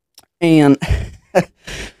 And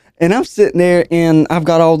and I'm sitting there, and I've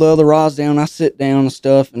got all the other rods down. I sit down and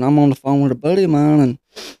stuff, and I'm on the phone with a buddy of mine, and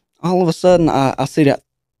all of a sudden I see that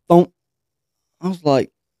thump. I was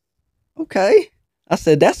like, okay. I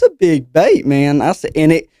said, that's a big bait, man. I said,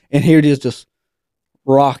 and here it is just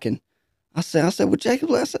rocking. I said, well, Jacob,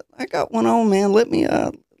 I got one on, man. Let me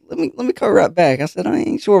call right back. I said, I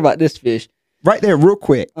ain't sure about this fish. Right there, real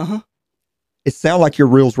quick. It sounded like your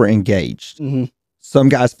reels were engaged. Mm-hmm. Some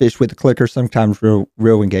guys fish with the clicker, sometimes real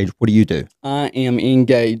engaged. What do you do? I am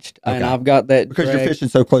engaged, and I've got that because drag. you're fishing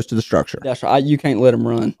so close to the structure. That's right. You can't let them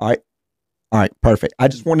run. All right, perfect. I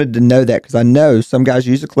just wanted to know that because I know some guys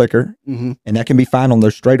use a clicker, Mm-hmm. and that can be fine on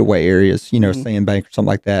those straightaway areas, sandbank or something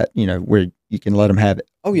like that, where you can let them have it.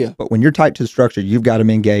 Oh, yeah. But when you're tight to the structure, you've got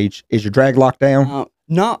them engaged. Is your drag locked down?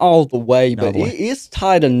 Not all the way, but it's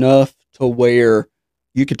tight enough to where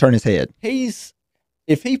you could turn his head.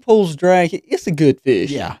 If he pulls drag, it's a good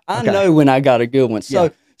fish. Yeah. I know when I got a good one.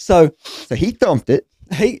 So he thumped it.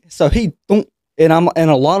 He thumped, and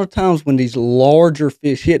a lot of times when these larger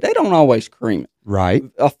fish hit, they don't always cream it. Right.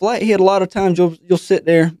 A flathead, a lot of times you'll sit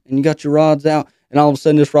there and you got your rods out, and all of a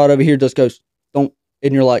sudden this rod over here just goes thump,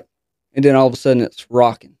 and you're like, and then all of a sudden it's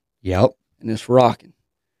rocking. Yep. And it's rocking,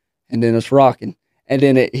 and then it's rocking, and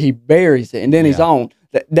then he buries it, and then he's on.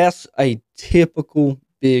 That's a typical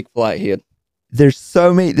big flathead. There's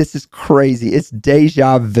so many. This is crazy. It's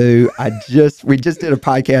deja vu. We just did a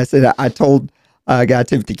podcast, and I told guy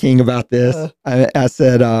Timothy King about this. I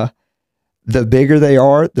said, the bigger they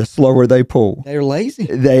are, the slower they pull. They're lazy.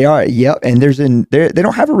 They are. Yep. And they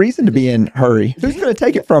don't have a reason to be in a hurry. Who's going to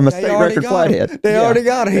take it from a state record flathead? They already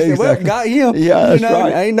got it. He said, well, got him. Yeah, that's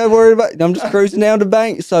right. I ain't no worried about it. I'm just cruising down the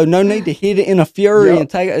bank. So no need to hit it in a fury and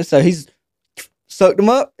take it. So he's sucked them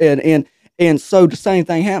up, and so the same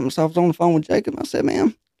thing happened. So I was on the phone with Jacob. I said,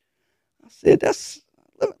 man,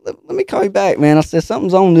 let me call you back, man. I said,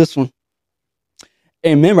 something's on this one.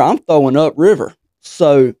 And remember, I'm throwing upriver.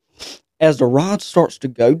 So as the rod starts to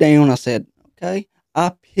go down, I said, okay,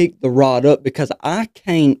 I picked the rod up because I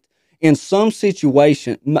can't, in some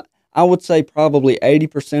situation, I would say probably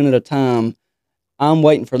 80% of the time, I'm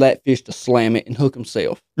waiting for that fish to slam it and hook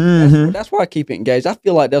himself. Mm-hmm. That's why I keep it engaged. I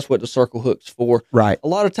feel like that's what the circle hook's for. Right. A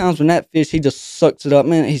lot of times when that fish, he just sucks it up.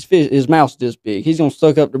 Man, his mouth's this big. He's going to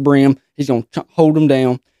suck up the brim. He's going to hold him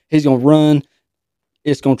down. He's going to run.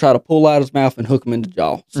 It's going to try to pull out his mouth and hook him in the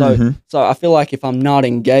jaw. So I feel like if I'm not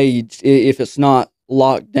engaged, if it's not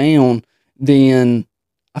locked down, then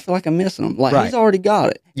I feel like I'm missing him. Like he's already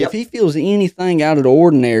got it. Yep. If he feels anything out of the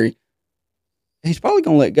ordinary, he's probably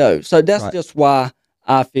going to let go. So that's just why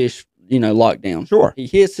I fish, locked down. Sure. He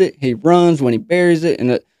hits it, he runs when he buries it,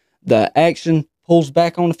 and the action pulls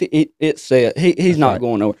back on the fish. It's set. He's not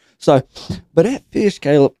going nowhere. So, but that fish,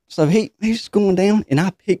 Caleb, so he's going down, and I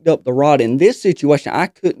picked up the rod. In this situation, I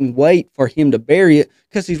couldn't wait for him to bury it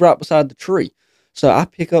because he's right beside the tree. So I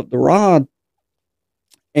pick up the rod,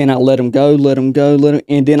 and I let him go,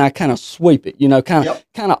 and then I kind of sweep it, kind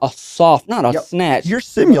of a soft, not a snatch. You're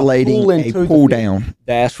simulating a pull down.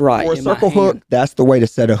 That's right. For a circle hook, that's the way to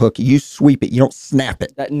set a hook. You sweep it. You don't snap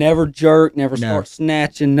it. That never jerk, never start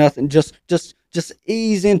snatching, nothing. Just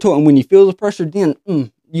ease into it, and when you feel the pressure, then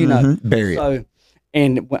bury it.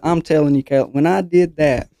 And I'm telling you, Caleb, when I did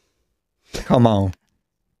that, come on,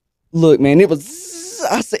 look, man, it was.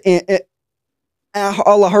 I said,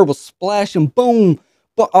 all I heard was splashing, boom,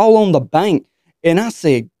 but all on the bank. And I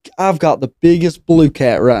said, I've got the biggest blue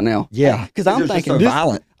cat right now. Yeah, because I'm thinking, so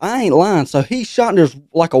violent. I ain't lying. So he shot, and there's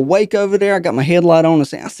like a wake over there. I got my headlight on, and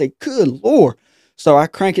I said, good Lord. So I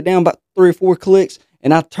crank it down about 3 or 4 clicks,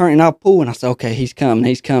 and I turn and I pull, and I said, okay, he's coming.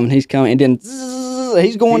 And then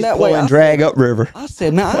he's going that way. And drag upriver. I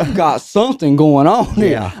said, man, I've got something going on here.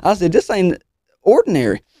 Yeah. I said, this ain't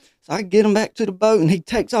ordinary. So I get him back to the boat, and he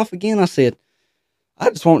takes off again. I said, I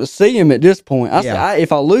just want to see him at this point. I said,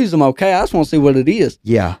 if I lose him, okay, I just want to see what it is.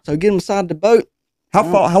 Yeah. So get him beside the boat.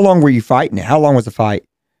 How long were you fighting it? How long was the fight?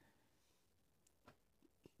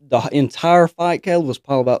 The entire fight, Caleb, was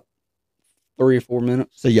probably about 3 or 4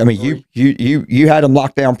 minutes. So I mean, you had him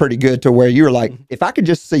locked down pretty good to where you were like, if I could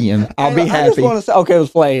just see him, I'll be happy. I just want to say, okay, it was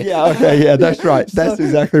Flathead. Yeah, okay, yeah, that's right. That's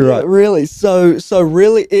exactly right. Really, so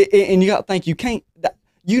really, and you got to think,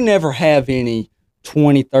 you never have any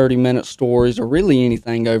 20, 30-minute stories or really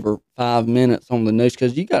anything over 5 minutes on the news,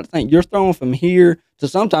 because you got to think, you're throwing from here to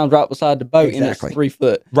sometimes right beside the boat, and it's 3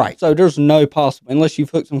 foot. Right. So there's no possible, unless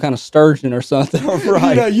you've hooked some kind of sturgeon or something.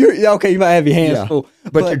 Right. You might have your hands full.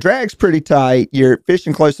 But your drag's pretty tight. You're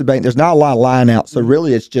fishing close to the bank. There's not a lot of line out, so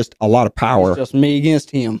really it's just a lot of power. It's just me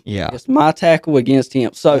against him. Yeah. It's my tackle against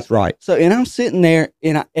him. So that's right. So, and I'm sitting there,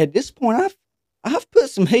 and at this point, I've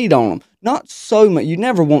put some heat on him. Not so much. You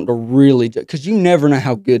never want to really, because you never know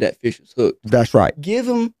how good that fish is hooked. That's right. Give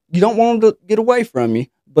him, you don't want him to get away from you,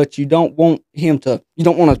 but you don't want him to, you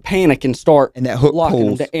don't want to panic and start and that hook locking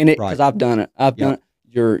pulls. him down. Because I've done it. I've done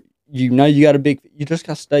it. You got a big, you just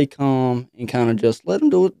got to stay calm and kind of just let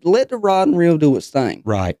him do it. Let the rod and reel do its thing.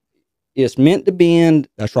 Right. It's meant to bend.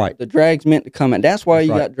 That's right. The drag's meant to come in. That's why you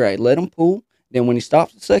got drag. Let him pull. Then when he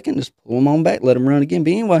stops a second, just pull him on back. Let him run again.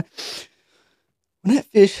 But anyway, when that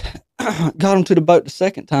fish got him to the boat the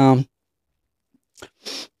second time,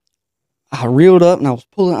 I reeled up and I was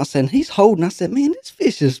pulling. I said, he's holding. I said, man, this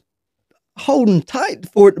fish is holding tight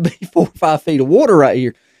for it to be 4 or 5 feet of water right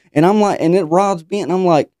here. And I'm like, and that rod's bent. And I'm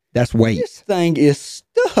like, that's weight. This thing is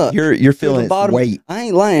stuck. You're feeling its weight. I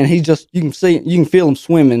ain't lying. He just, you can feel him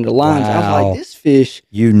swimming the lines. Wow. I was like, this fish.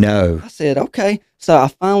 I said, okay. So I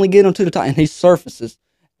finally get him to the top, and he surfaces.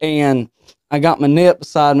 And I got my net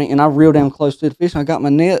beside me, and I reeled down close to the fish. And I got my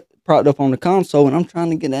net propped up on the console, and I'm trying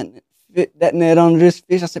to get that net under this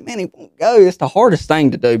fish. I said, man, he won't go. It's the hardest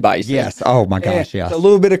thing to do, basically. Yes. Oh, my gosh, yes. A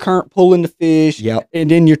little bit of current pulling the fish. Yep.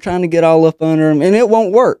 And then you're trying to get all up under him, and it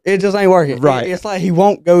won't work. It just ain't working. Right. It's like he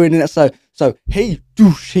won't go in it. So he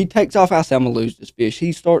takes off. I said, I'm going to lose this fish.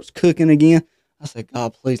 He starts cooking again. I said,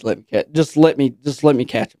 God, please let me catch. Just let me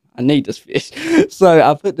catch him. I need this fish. So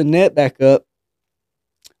I put the net back up.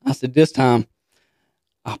 I said, this time,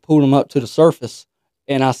 I pulled him up to the surface,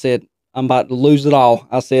 and I said, I'm about to lose it all.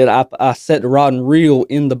 I said, I set the rod and reel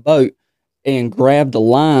in the boat and grabbed the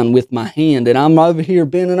line with my hand. And I'm over here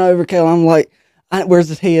bending over, Kel. I'm like, where's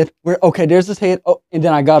his head? Okay, there's his head. Oh, and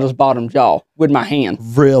then I got his bottom jaw with my hand.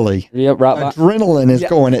 Really? Yep, right. Adrenaline is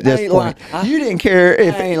going at this point. You didn't care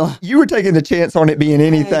if you were taking the chance on it being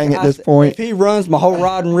anything at this point. If he runs, my whole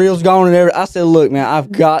rod and reel's gone and everything. I said, look, man,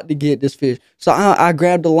 I've got to get this fish. So I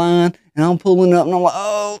grabbed the line, and I'm pulling up, and I'm like,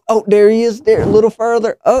 oh, there he is. There, a little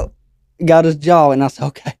further. Oh. Got his jaw, and I said,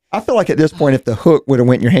 okay. I feel like at this point, if the hook would have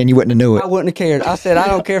went in your hand, you wouldn't have knew it. I wouldn't have cared. I said, I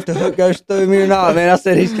don't care if the hook goes through me or not, man. I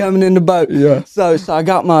said, he's coming in the boat. Yeah. So I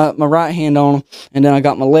got my right hand on him, and then I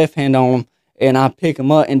got my left hand on him, and I pick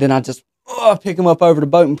him up, and then I just pick him up over the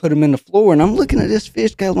boat and put him in the floor, and I'm looking at this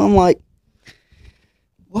fish, and I'm like,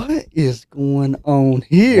 what is going on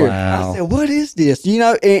here? Wow. I said, what is this?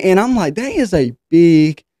 And I'm like, that is a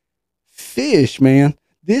big fish, man.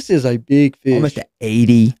 This is a big fish. Almost an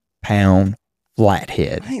 80-pound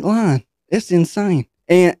flathead. I ain't lying. It's insane.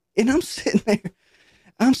 And I'm sitting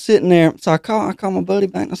there. So I call my buddy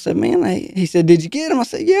back, and I said, man, he said, did you get him? I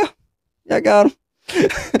said, yeah, I got him.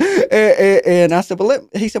 and I said,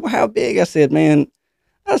 he said, well, how big? I said, man,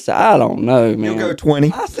 I don't know, man. You'll go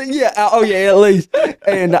 20. I said, yeah. Oh, yeah, at least.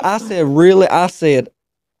 And I said, really? I said,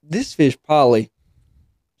 this fish probably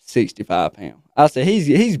 65 pounds. I said,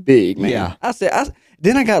 he's big, man. Yeah. I said,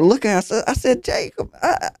 then I got looking. I said, Jacob,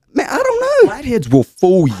 man, I don't know. Flatheads will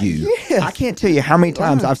fool you. Yes. I can't tell you how many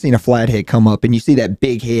times I've seen a flathead come up and you see that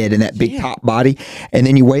big head and that big top body, and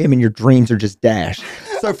then you weigh him and your dreams are just dashed.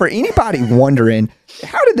 So for anybody wondering,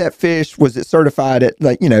 how did that fish, was it certified at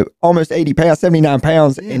like, almost 80 pounds, 79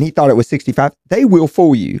 pounds, and he thought it was 65? They will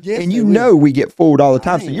fool you. Yes, and you know we get fooled all the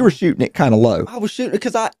time. So you were shooting it kind of low. I was shooting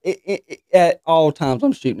because at all times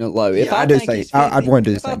I'm shooting it low. If I do think say he's 50, I'd want to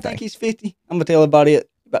do the if same I thing. think he's 50, I'm gonna tell everybody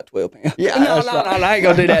about 12 pounds. Yeah, no, I ain't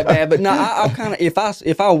gonna do that bad. But no, I kind of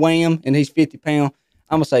if I weigh him and he's 50 pounds,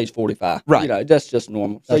 I'm gonna say he's 45. Right. That's just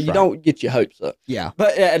normal. So That's you don't get your hopes up. Yeah.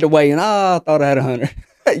 But at the weigh-in, I thought I had 100.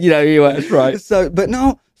 Anyway. That's right. So, but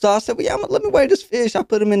no. So I said, well, yeah, let me weigh this fish. I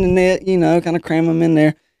put him in the net, kind of cram him in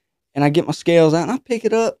there, and I get my scales out and I pick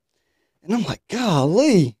it up, and I'm like,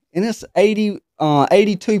 golly, and it's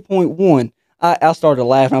 82.1. I started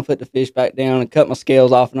laughing. I put the fish back down and cut my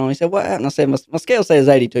scales off and on. He said, what happened? I said, my scale says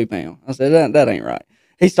 82 pounds. I said, that ain't right.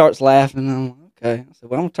 He starts laughing. And I'm like, okay. I said,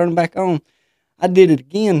 well, I'm going to turn it back on. I did it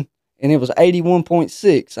again, and it was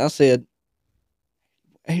 81.6. I said,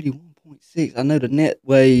 81.6. I know the net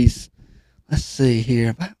weighs, let's see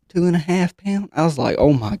here, about 2.5 pounds. I was like,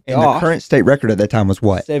 oh, my God. And the current state record at that time was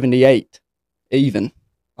what? 78 even.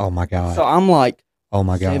 Oh, my God. So I'm like, oh,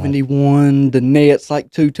 my God. 71. The net's like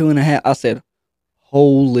 2.5. I said,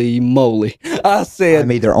 holy moly. I said,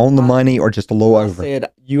 I'm either on the money or just a little over. I said,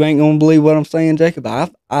 you ain't going to believe what I'm saying, Jacob. I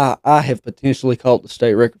have potentially caught the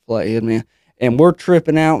state record flathead, man. And we're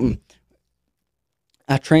tripping out, and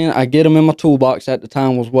I get them in my toolbox at the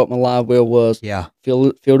time was what my live well was. Yeah.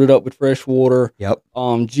 Filled it up with fresh water. Yep.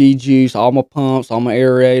 G juice, all my pumps, all my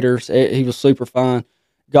aerators. He was super fine.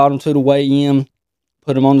 Got him to the weigh-in,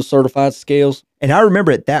 put him on the certified scales. And I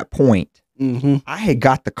remember at that point, Mm-hmm. I had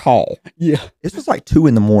got the call. Yeah. This was like 2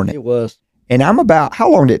 a.m. It was. And I'm about, how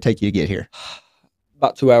long did it take you to get here?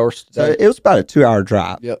 About 2 hours today. So it was about a 2-hour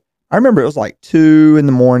drive. Yep. I remember it was like 2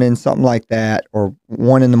 a.m, something like that, or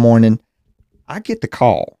 1 a.m. I get the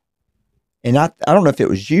call. And I don't know if it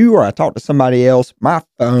was you or I talked to somebody else. My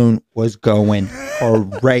phone was going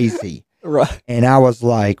crazy. Right. And I was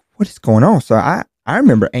like, what is going on? So I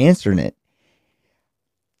remember answering it.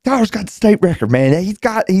 Tyler's got the state record, man. He's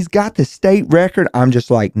got the state record. I'm just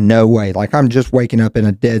like, no way. Like, I'm just waking up in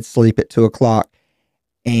a dead sleep at 2 o'clock.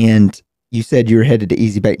 And you said you were headed to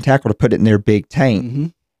Easy Bait and Tackle to put it in their big tank. Mm-hmm.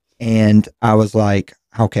 And I was like,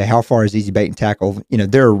 okay, how far is Easy Bait and Tackle?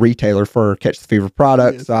 They're a retailer for Catch the Fever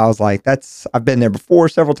products. Yes. So I was like, I've been there before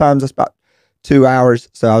several times. That's about 2 hours.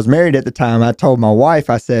 So I was married at the time. I told my wife,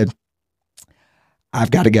 I said, I've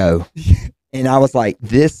got to go. And I was like,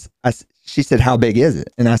 she said, how big is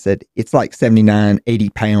it? And I said, it's like 79, 80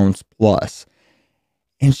 pounds plus.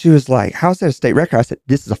 And she was like, how's that a state record? I said,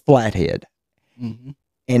 this is a flathead. Mm-hmm.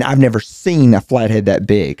 And I've never seen a flathead that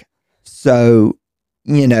big. So,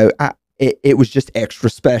 it was just extra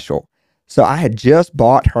special. So I had just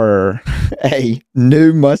bought her a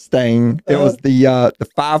new Mustang. It was the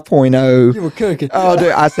 5.0. You were cooking. Oh,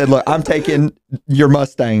 dude. I said, look, I'm taking your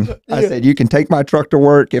Mustang. I said, you can take my truck to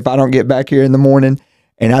work if I don't get back here in the morning.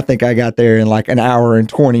 And I think I got there in like an hour and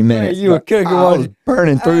 20 minutes. Hey, you were cooking. I was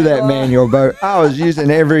burning through that manual boat. I was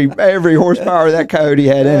using every horsepower that Coyote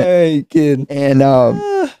had in it. Hey, kid. And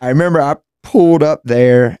I remember I pulled up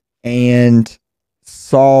there and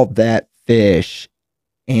saw that fish,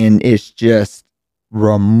 and it's just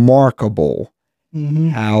remarkable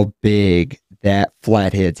how big that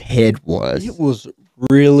flathead's head was. It was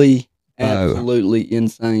really absolutely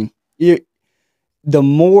insane. I'm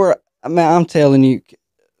telling you,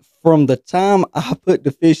 from the time I put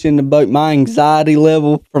the fish in the boat, my anxiety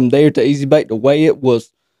level from there to Easy Bait, the way it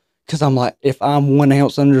was, because I'm like, if I'm 1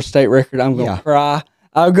 ounce under the state record, I'm going to cry.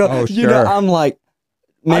 I'll go, oh, sure. I'm like,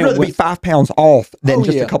 man, I'd rather be 5 pounds off than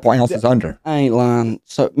just a couple ounces under. I ain't lying.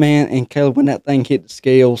 So, man, and Caleb, when that thing hit the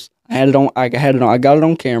scales, I got it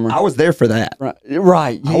on camera. I was there for that.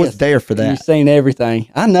 Right. I was there for that. You seen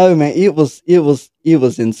everything. I know, man. It was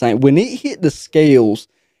insane. When it hit the scales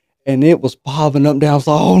and it was bobbing up and down, I was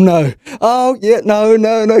like, oh no. Oh yeah, no,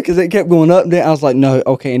 because it kept going up and down. I was like, no,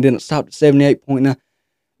 okay, and then it stopped at 78.9.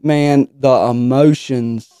 Man, the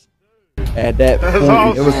emotions at that point.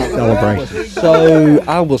 Awesome. It was a celebration. So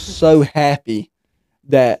I was so happy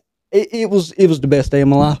that it was the best day of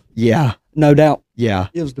my life. Yeah. No doubt. Yeah.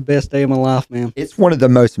 It was the best day of my life, man. It's one of the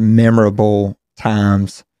most memorable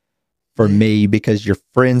times for me because your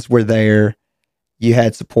friends were there. You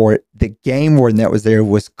had support. The game warden that was there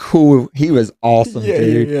was cool. He was awesome,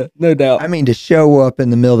 dude. Yeah, no doubt. I mean, to show up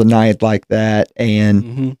in the middle of the night like that,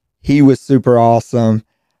 and he was super awesome.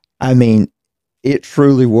 I mean, it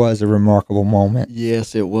truly was a remarkable moment.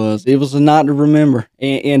 Yes, it was. It was a night to remember.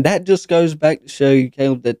 And that just goes back to show you,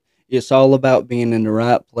 Caleb, that it's all about being in the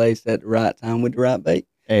right place at the right time with the right bait.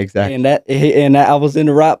 Exactly. And I was in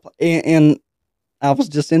the right, and I was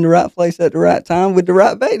just in the right place at the right time with the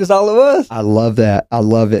right bait. That's all it was. I love that. I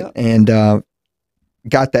love it. Yeah. And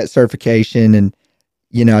got that certification. And,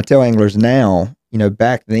 I tell anglers now,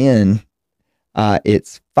 back then,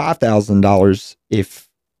 it's $5,000 if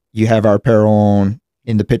you have our apparel on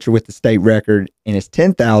in the picture with the state record, and it's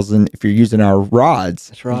 $10,000 if you're using our rods.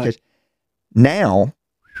 That's right. Now,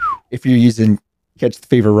 if you're using Catch the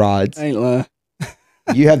Fever rods, I ain't lying.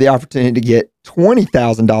 you have the opportunity to get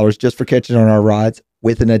 $20,000 just for catching on our rods,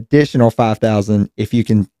 with an additional $5,000 if you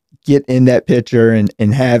can get in that picture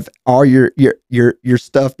and have all your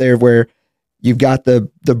stuff there where you've got the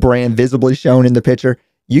brand visibly shown in the picture.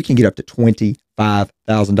 You can get up to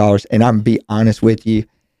 $25,000. And I'm gonna be honest with you,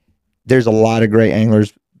 there's a lot of great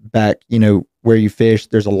anglers back, where you fish.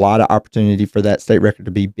 There's a lot of opportunity for that state record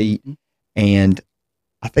to be beat. And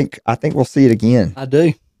I think we'll see it again. I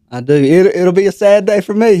do. It'll be a sad day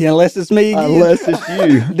for me unless it's me again. Unless it's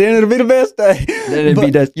you. Then it'll be the best day.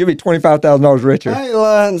 You'll be $25,000 richer. I ain't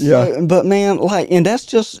lying. Yeah. But man, and that's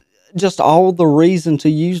just all the reason to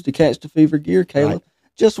use the Catch the Fever gear, Caleb. Right.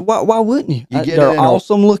 Just why wouldn't you? They're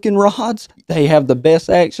awesome looking rods. They have the best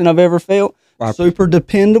action I've ever felt. Right. Super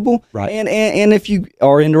dependable. Right. And if you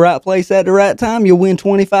are in the right place at the right time, you'll win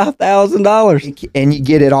 $25,000. And you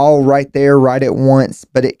get it all right there, right at once.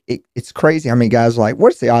 But it's crazy how many guys are like,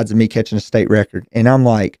 what's the odds of me catching a state record? And I'm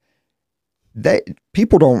like,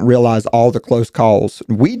 people don't realize all the close calls.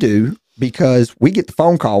 We do, because we get the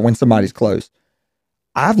phone call when somebody's close.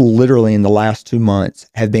 I've literally in the last 2 months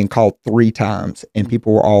have been called 3 times, and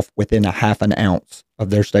people were off within a half an ounce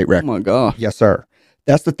of their state record. Oh my gosh. Yes, sir.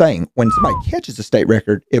 That's the thing. When somebody catches a state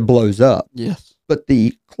record, it blows up. Yes. But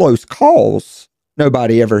the close calls,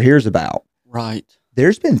 nobody ever hears about. Right.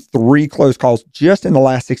 There's been 3 close calls just in the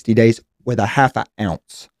last 60 days with a half an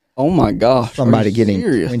ounce. Oh my gosh. Somebody getting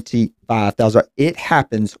 $25,000. It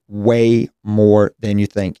happens way more than you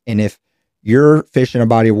think. And if you're fishing a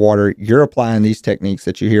body of water, you're applying these techniques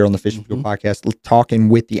that you hear on the Fishing Fuel podcast, talking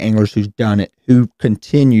with the anglers who's done it, who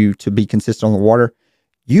continue to be consistent on the water,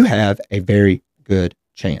 you have a very good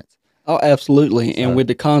chance. Oh, absolutely. And with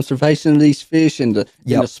the conservation of these fish and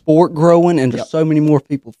the sport growing, and there's so many more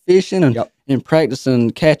people fishing and practicing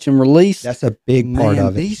catch and release. That's a big part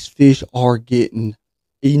of it. These fish are getting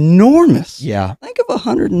enormous. Yeah. Think of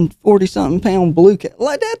 140-something pound blue cat.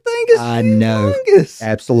 Like, that thing is humongous.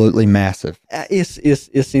 Absolutely massive. It's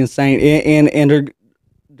insane. And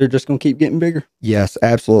they're just going to keep getting bigger. Yes,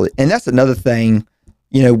 absolutely. And that's another thing,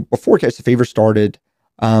 before Catch the Fever started,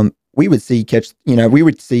 we would see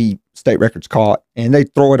state records caught, and they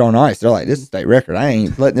throw it on ice. They're like, this is state record. I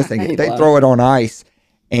ain't letting this thing. They throw it on ice,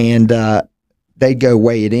 and they'd go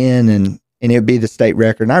weigh it in, and it would be the state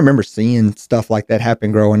record. And I remember seeing stuff like that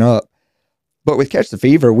happen growing up. But with Catch the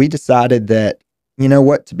Fever, we decided that,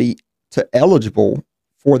 to be eligible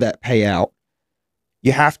for that payout,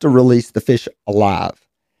 you have to release the fish alive.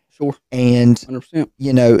 Sure. And 100%.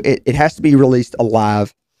 It has to be released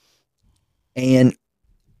alive. And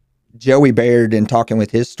Joey Baird, in talking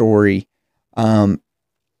with his story,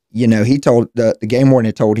 he told the game warden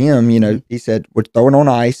had told him, he said, we're throwing on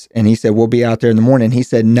ice. And he said, we'll be out there in the morning. He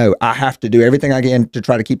said, no, I have to do everything I can to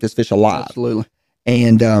try to keep this fish alive. Absolutely.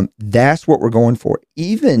 And that's what we're going for.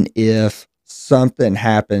 Even if something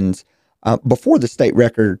happens before the state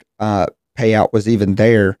record payout was even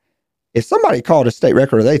there, if somebody called a state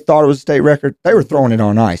record or they thought it was a state record, they were throwing it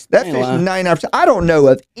on ice. That fish was 99%. I don't know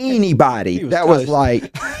of anybody that was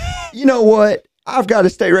like, you know what? I've got a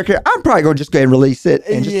state record. I'm probably going to just go ahead and release it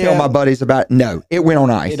and just tell my buddies about it. No, it went on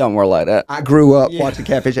ice. It don't work like that. I grew up watching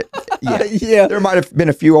catfish. Yeah. There might have been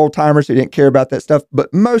a few old timers who didn't care about that stuff,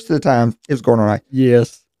 but most of the time it was going on ice.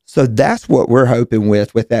 Yes. So that's what we're hoping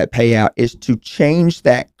with that payout, is to change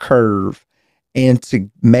that curve and to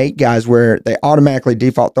make guys where they automatically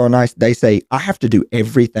default throwing ice. They say, I have to do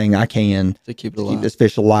everything I can to keep this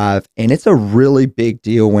fish alive. And it's a really big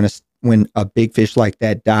deal when a big fish like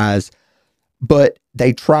that dies. But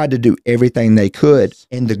they tried to do everything they could.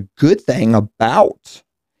 And the good thing about,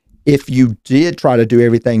 if you did try to do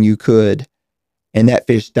everything you could and that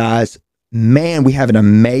fish dies, man, we have an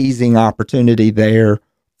amazing opportunity there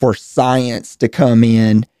for science to come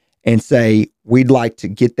in and say, we'd like to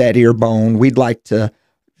get that ear bone. We'd like to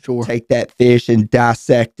take that fish and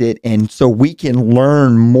dissect it. And so we can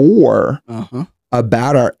learn more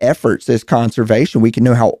about our efforts as conservation. We can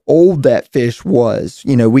know how old that fish was.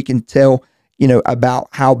 We can tell, about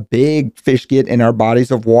how big fish get in our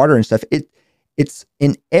bodies of water and stuff. it's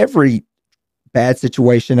in every bad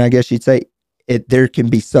situation, I guess you'd say, there can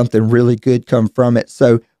be something really good come from it.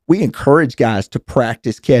 So we encourage guys to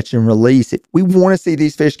practice catch and release. If we want to see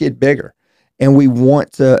these fish get bigger, and we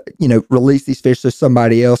want to, release these fish so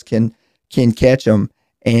somebody else can catch them.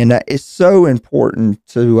 And it's so important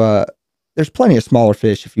to. There's plenty of smaller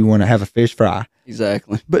fish if you want to have a fish fry.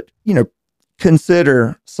 Exactly. But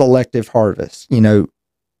consider selective harvest.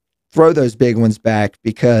 Throw those big ones back,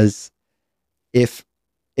 because if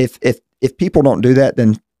people don't do that,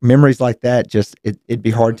 then memories like that it'd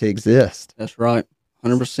be hard to exist. That's right.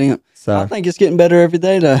 100%. So I think it's getting better every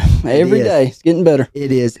day, though. Every day it's getting better.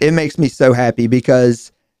 It is. It makes me so happy,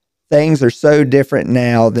 because things are so different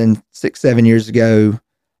now than 6-7 years ago.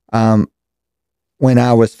 When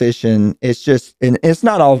I was fishing, it's just, and it's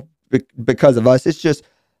not all because of us. It's just,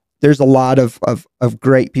 there's a lot of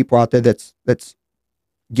great people out there that's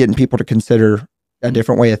getting people to consider a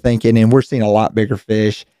different way of thinking, and we're seeing a lot bigger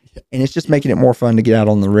fish, and it's just making it more fun to get out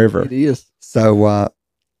on the river. It is. So,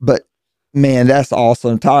 but man, that's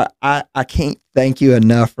awesome, Tyler. I can't thank you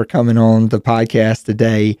enough for coming on the podcast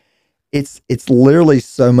today. It's literally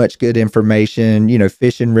so much good information,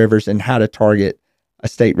 fishing rivers and how to target a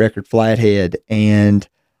state record flathead. And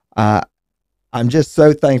I'm just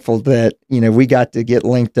so thankful that, we got to get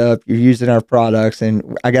linked up. You're using our products,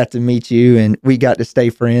 and I got to meet you, and we got to stay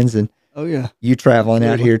friends. And oh yeah, you traveling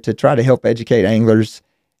out here to try to help educate anglers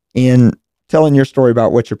in telling your story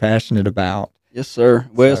about what you're passionate about. Yes, sir.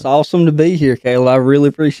 Well, it's awesome to be here, Caleb. I really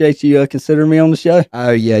appreciate you considering me on the show.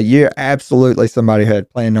 Oh, yeah. You're absolutely somebody who had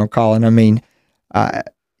planned on calling. I mean,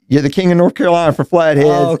 you're the king of North Carolina for flatheads.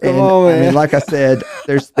 Oh, come on, man. I mean, like I said,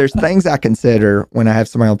 there's things I consider when I have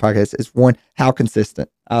somebody on the podcast. Is one, how consistent.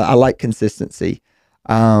 I like consistency.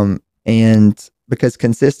 And because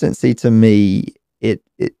consistency to me,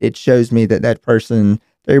 it shows me that person,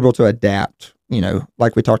 they're able to adapt.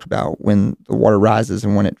 Like we talked about, when the water rises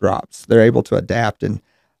and when it drops, they're able to adapt. And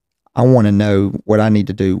I want to know what I need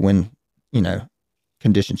to do when,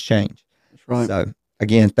 conditions change. That's right. So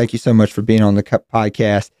again, thank you so much for being on the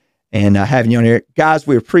podcast and having you on here. Guys,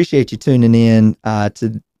 we appreciate you tuning in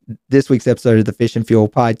to this week's episode of the Fish and Fuel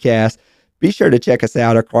podcast. Be sure to check us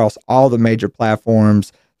out across all the major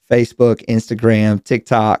platforms: Facebook, Instagram,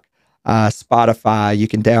 TikTok, Spotify. You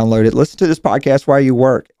can download it. Listen to this podcast while you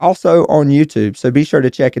work. Also on YouTube. So be sure to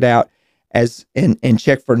check it out and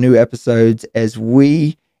check for new episodes as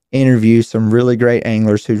we interview some really great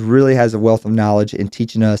anglers who really has a wealth of knowledge in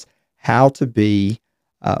teaching us how to be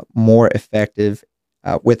more effective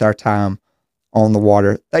with our time on the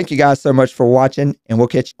water. Thank you guys so much for watching, and we'll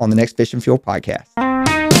catch you on the next Fish and Fuel podcast.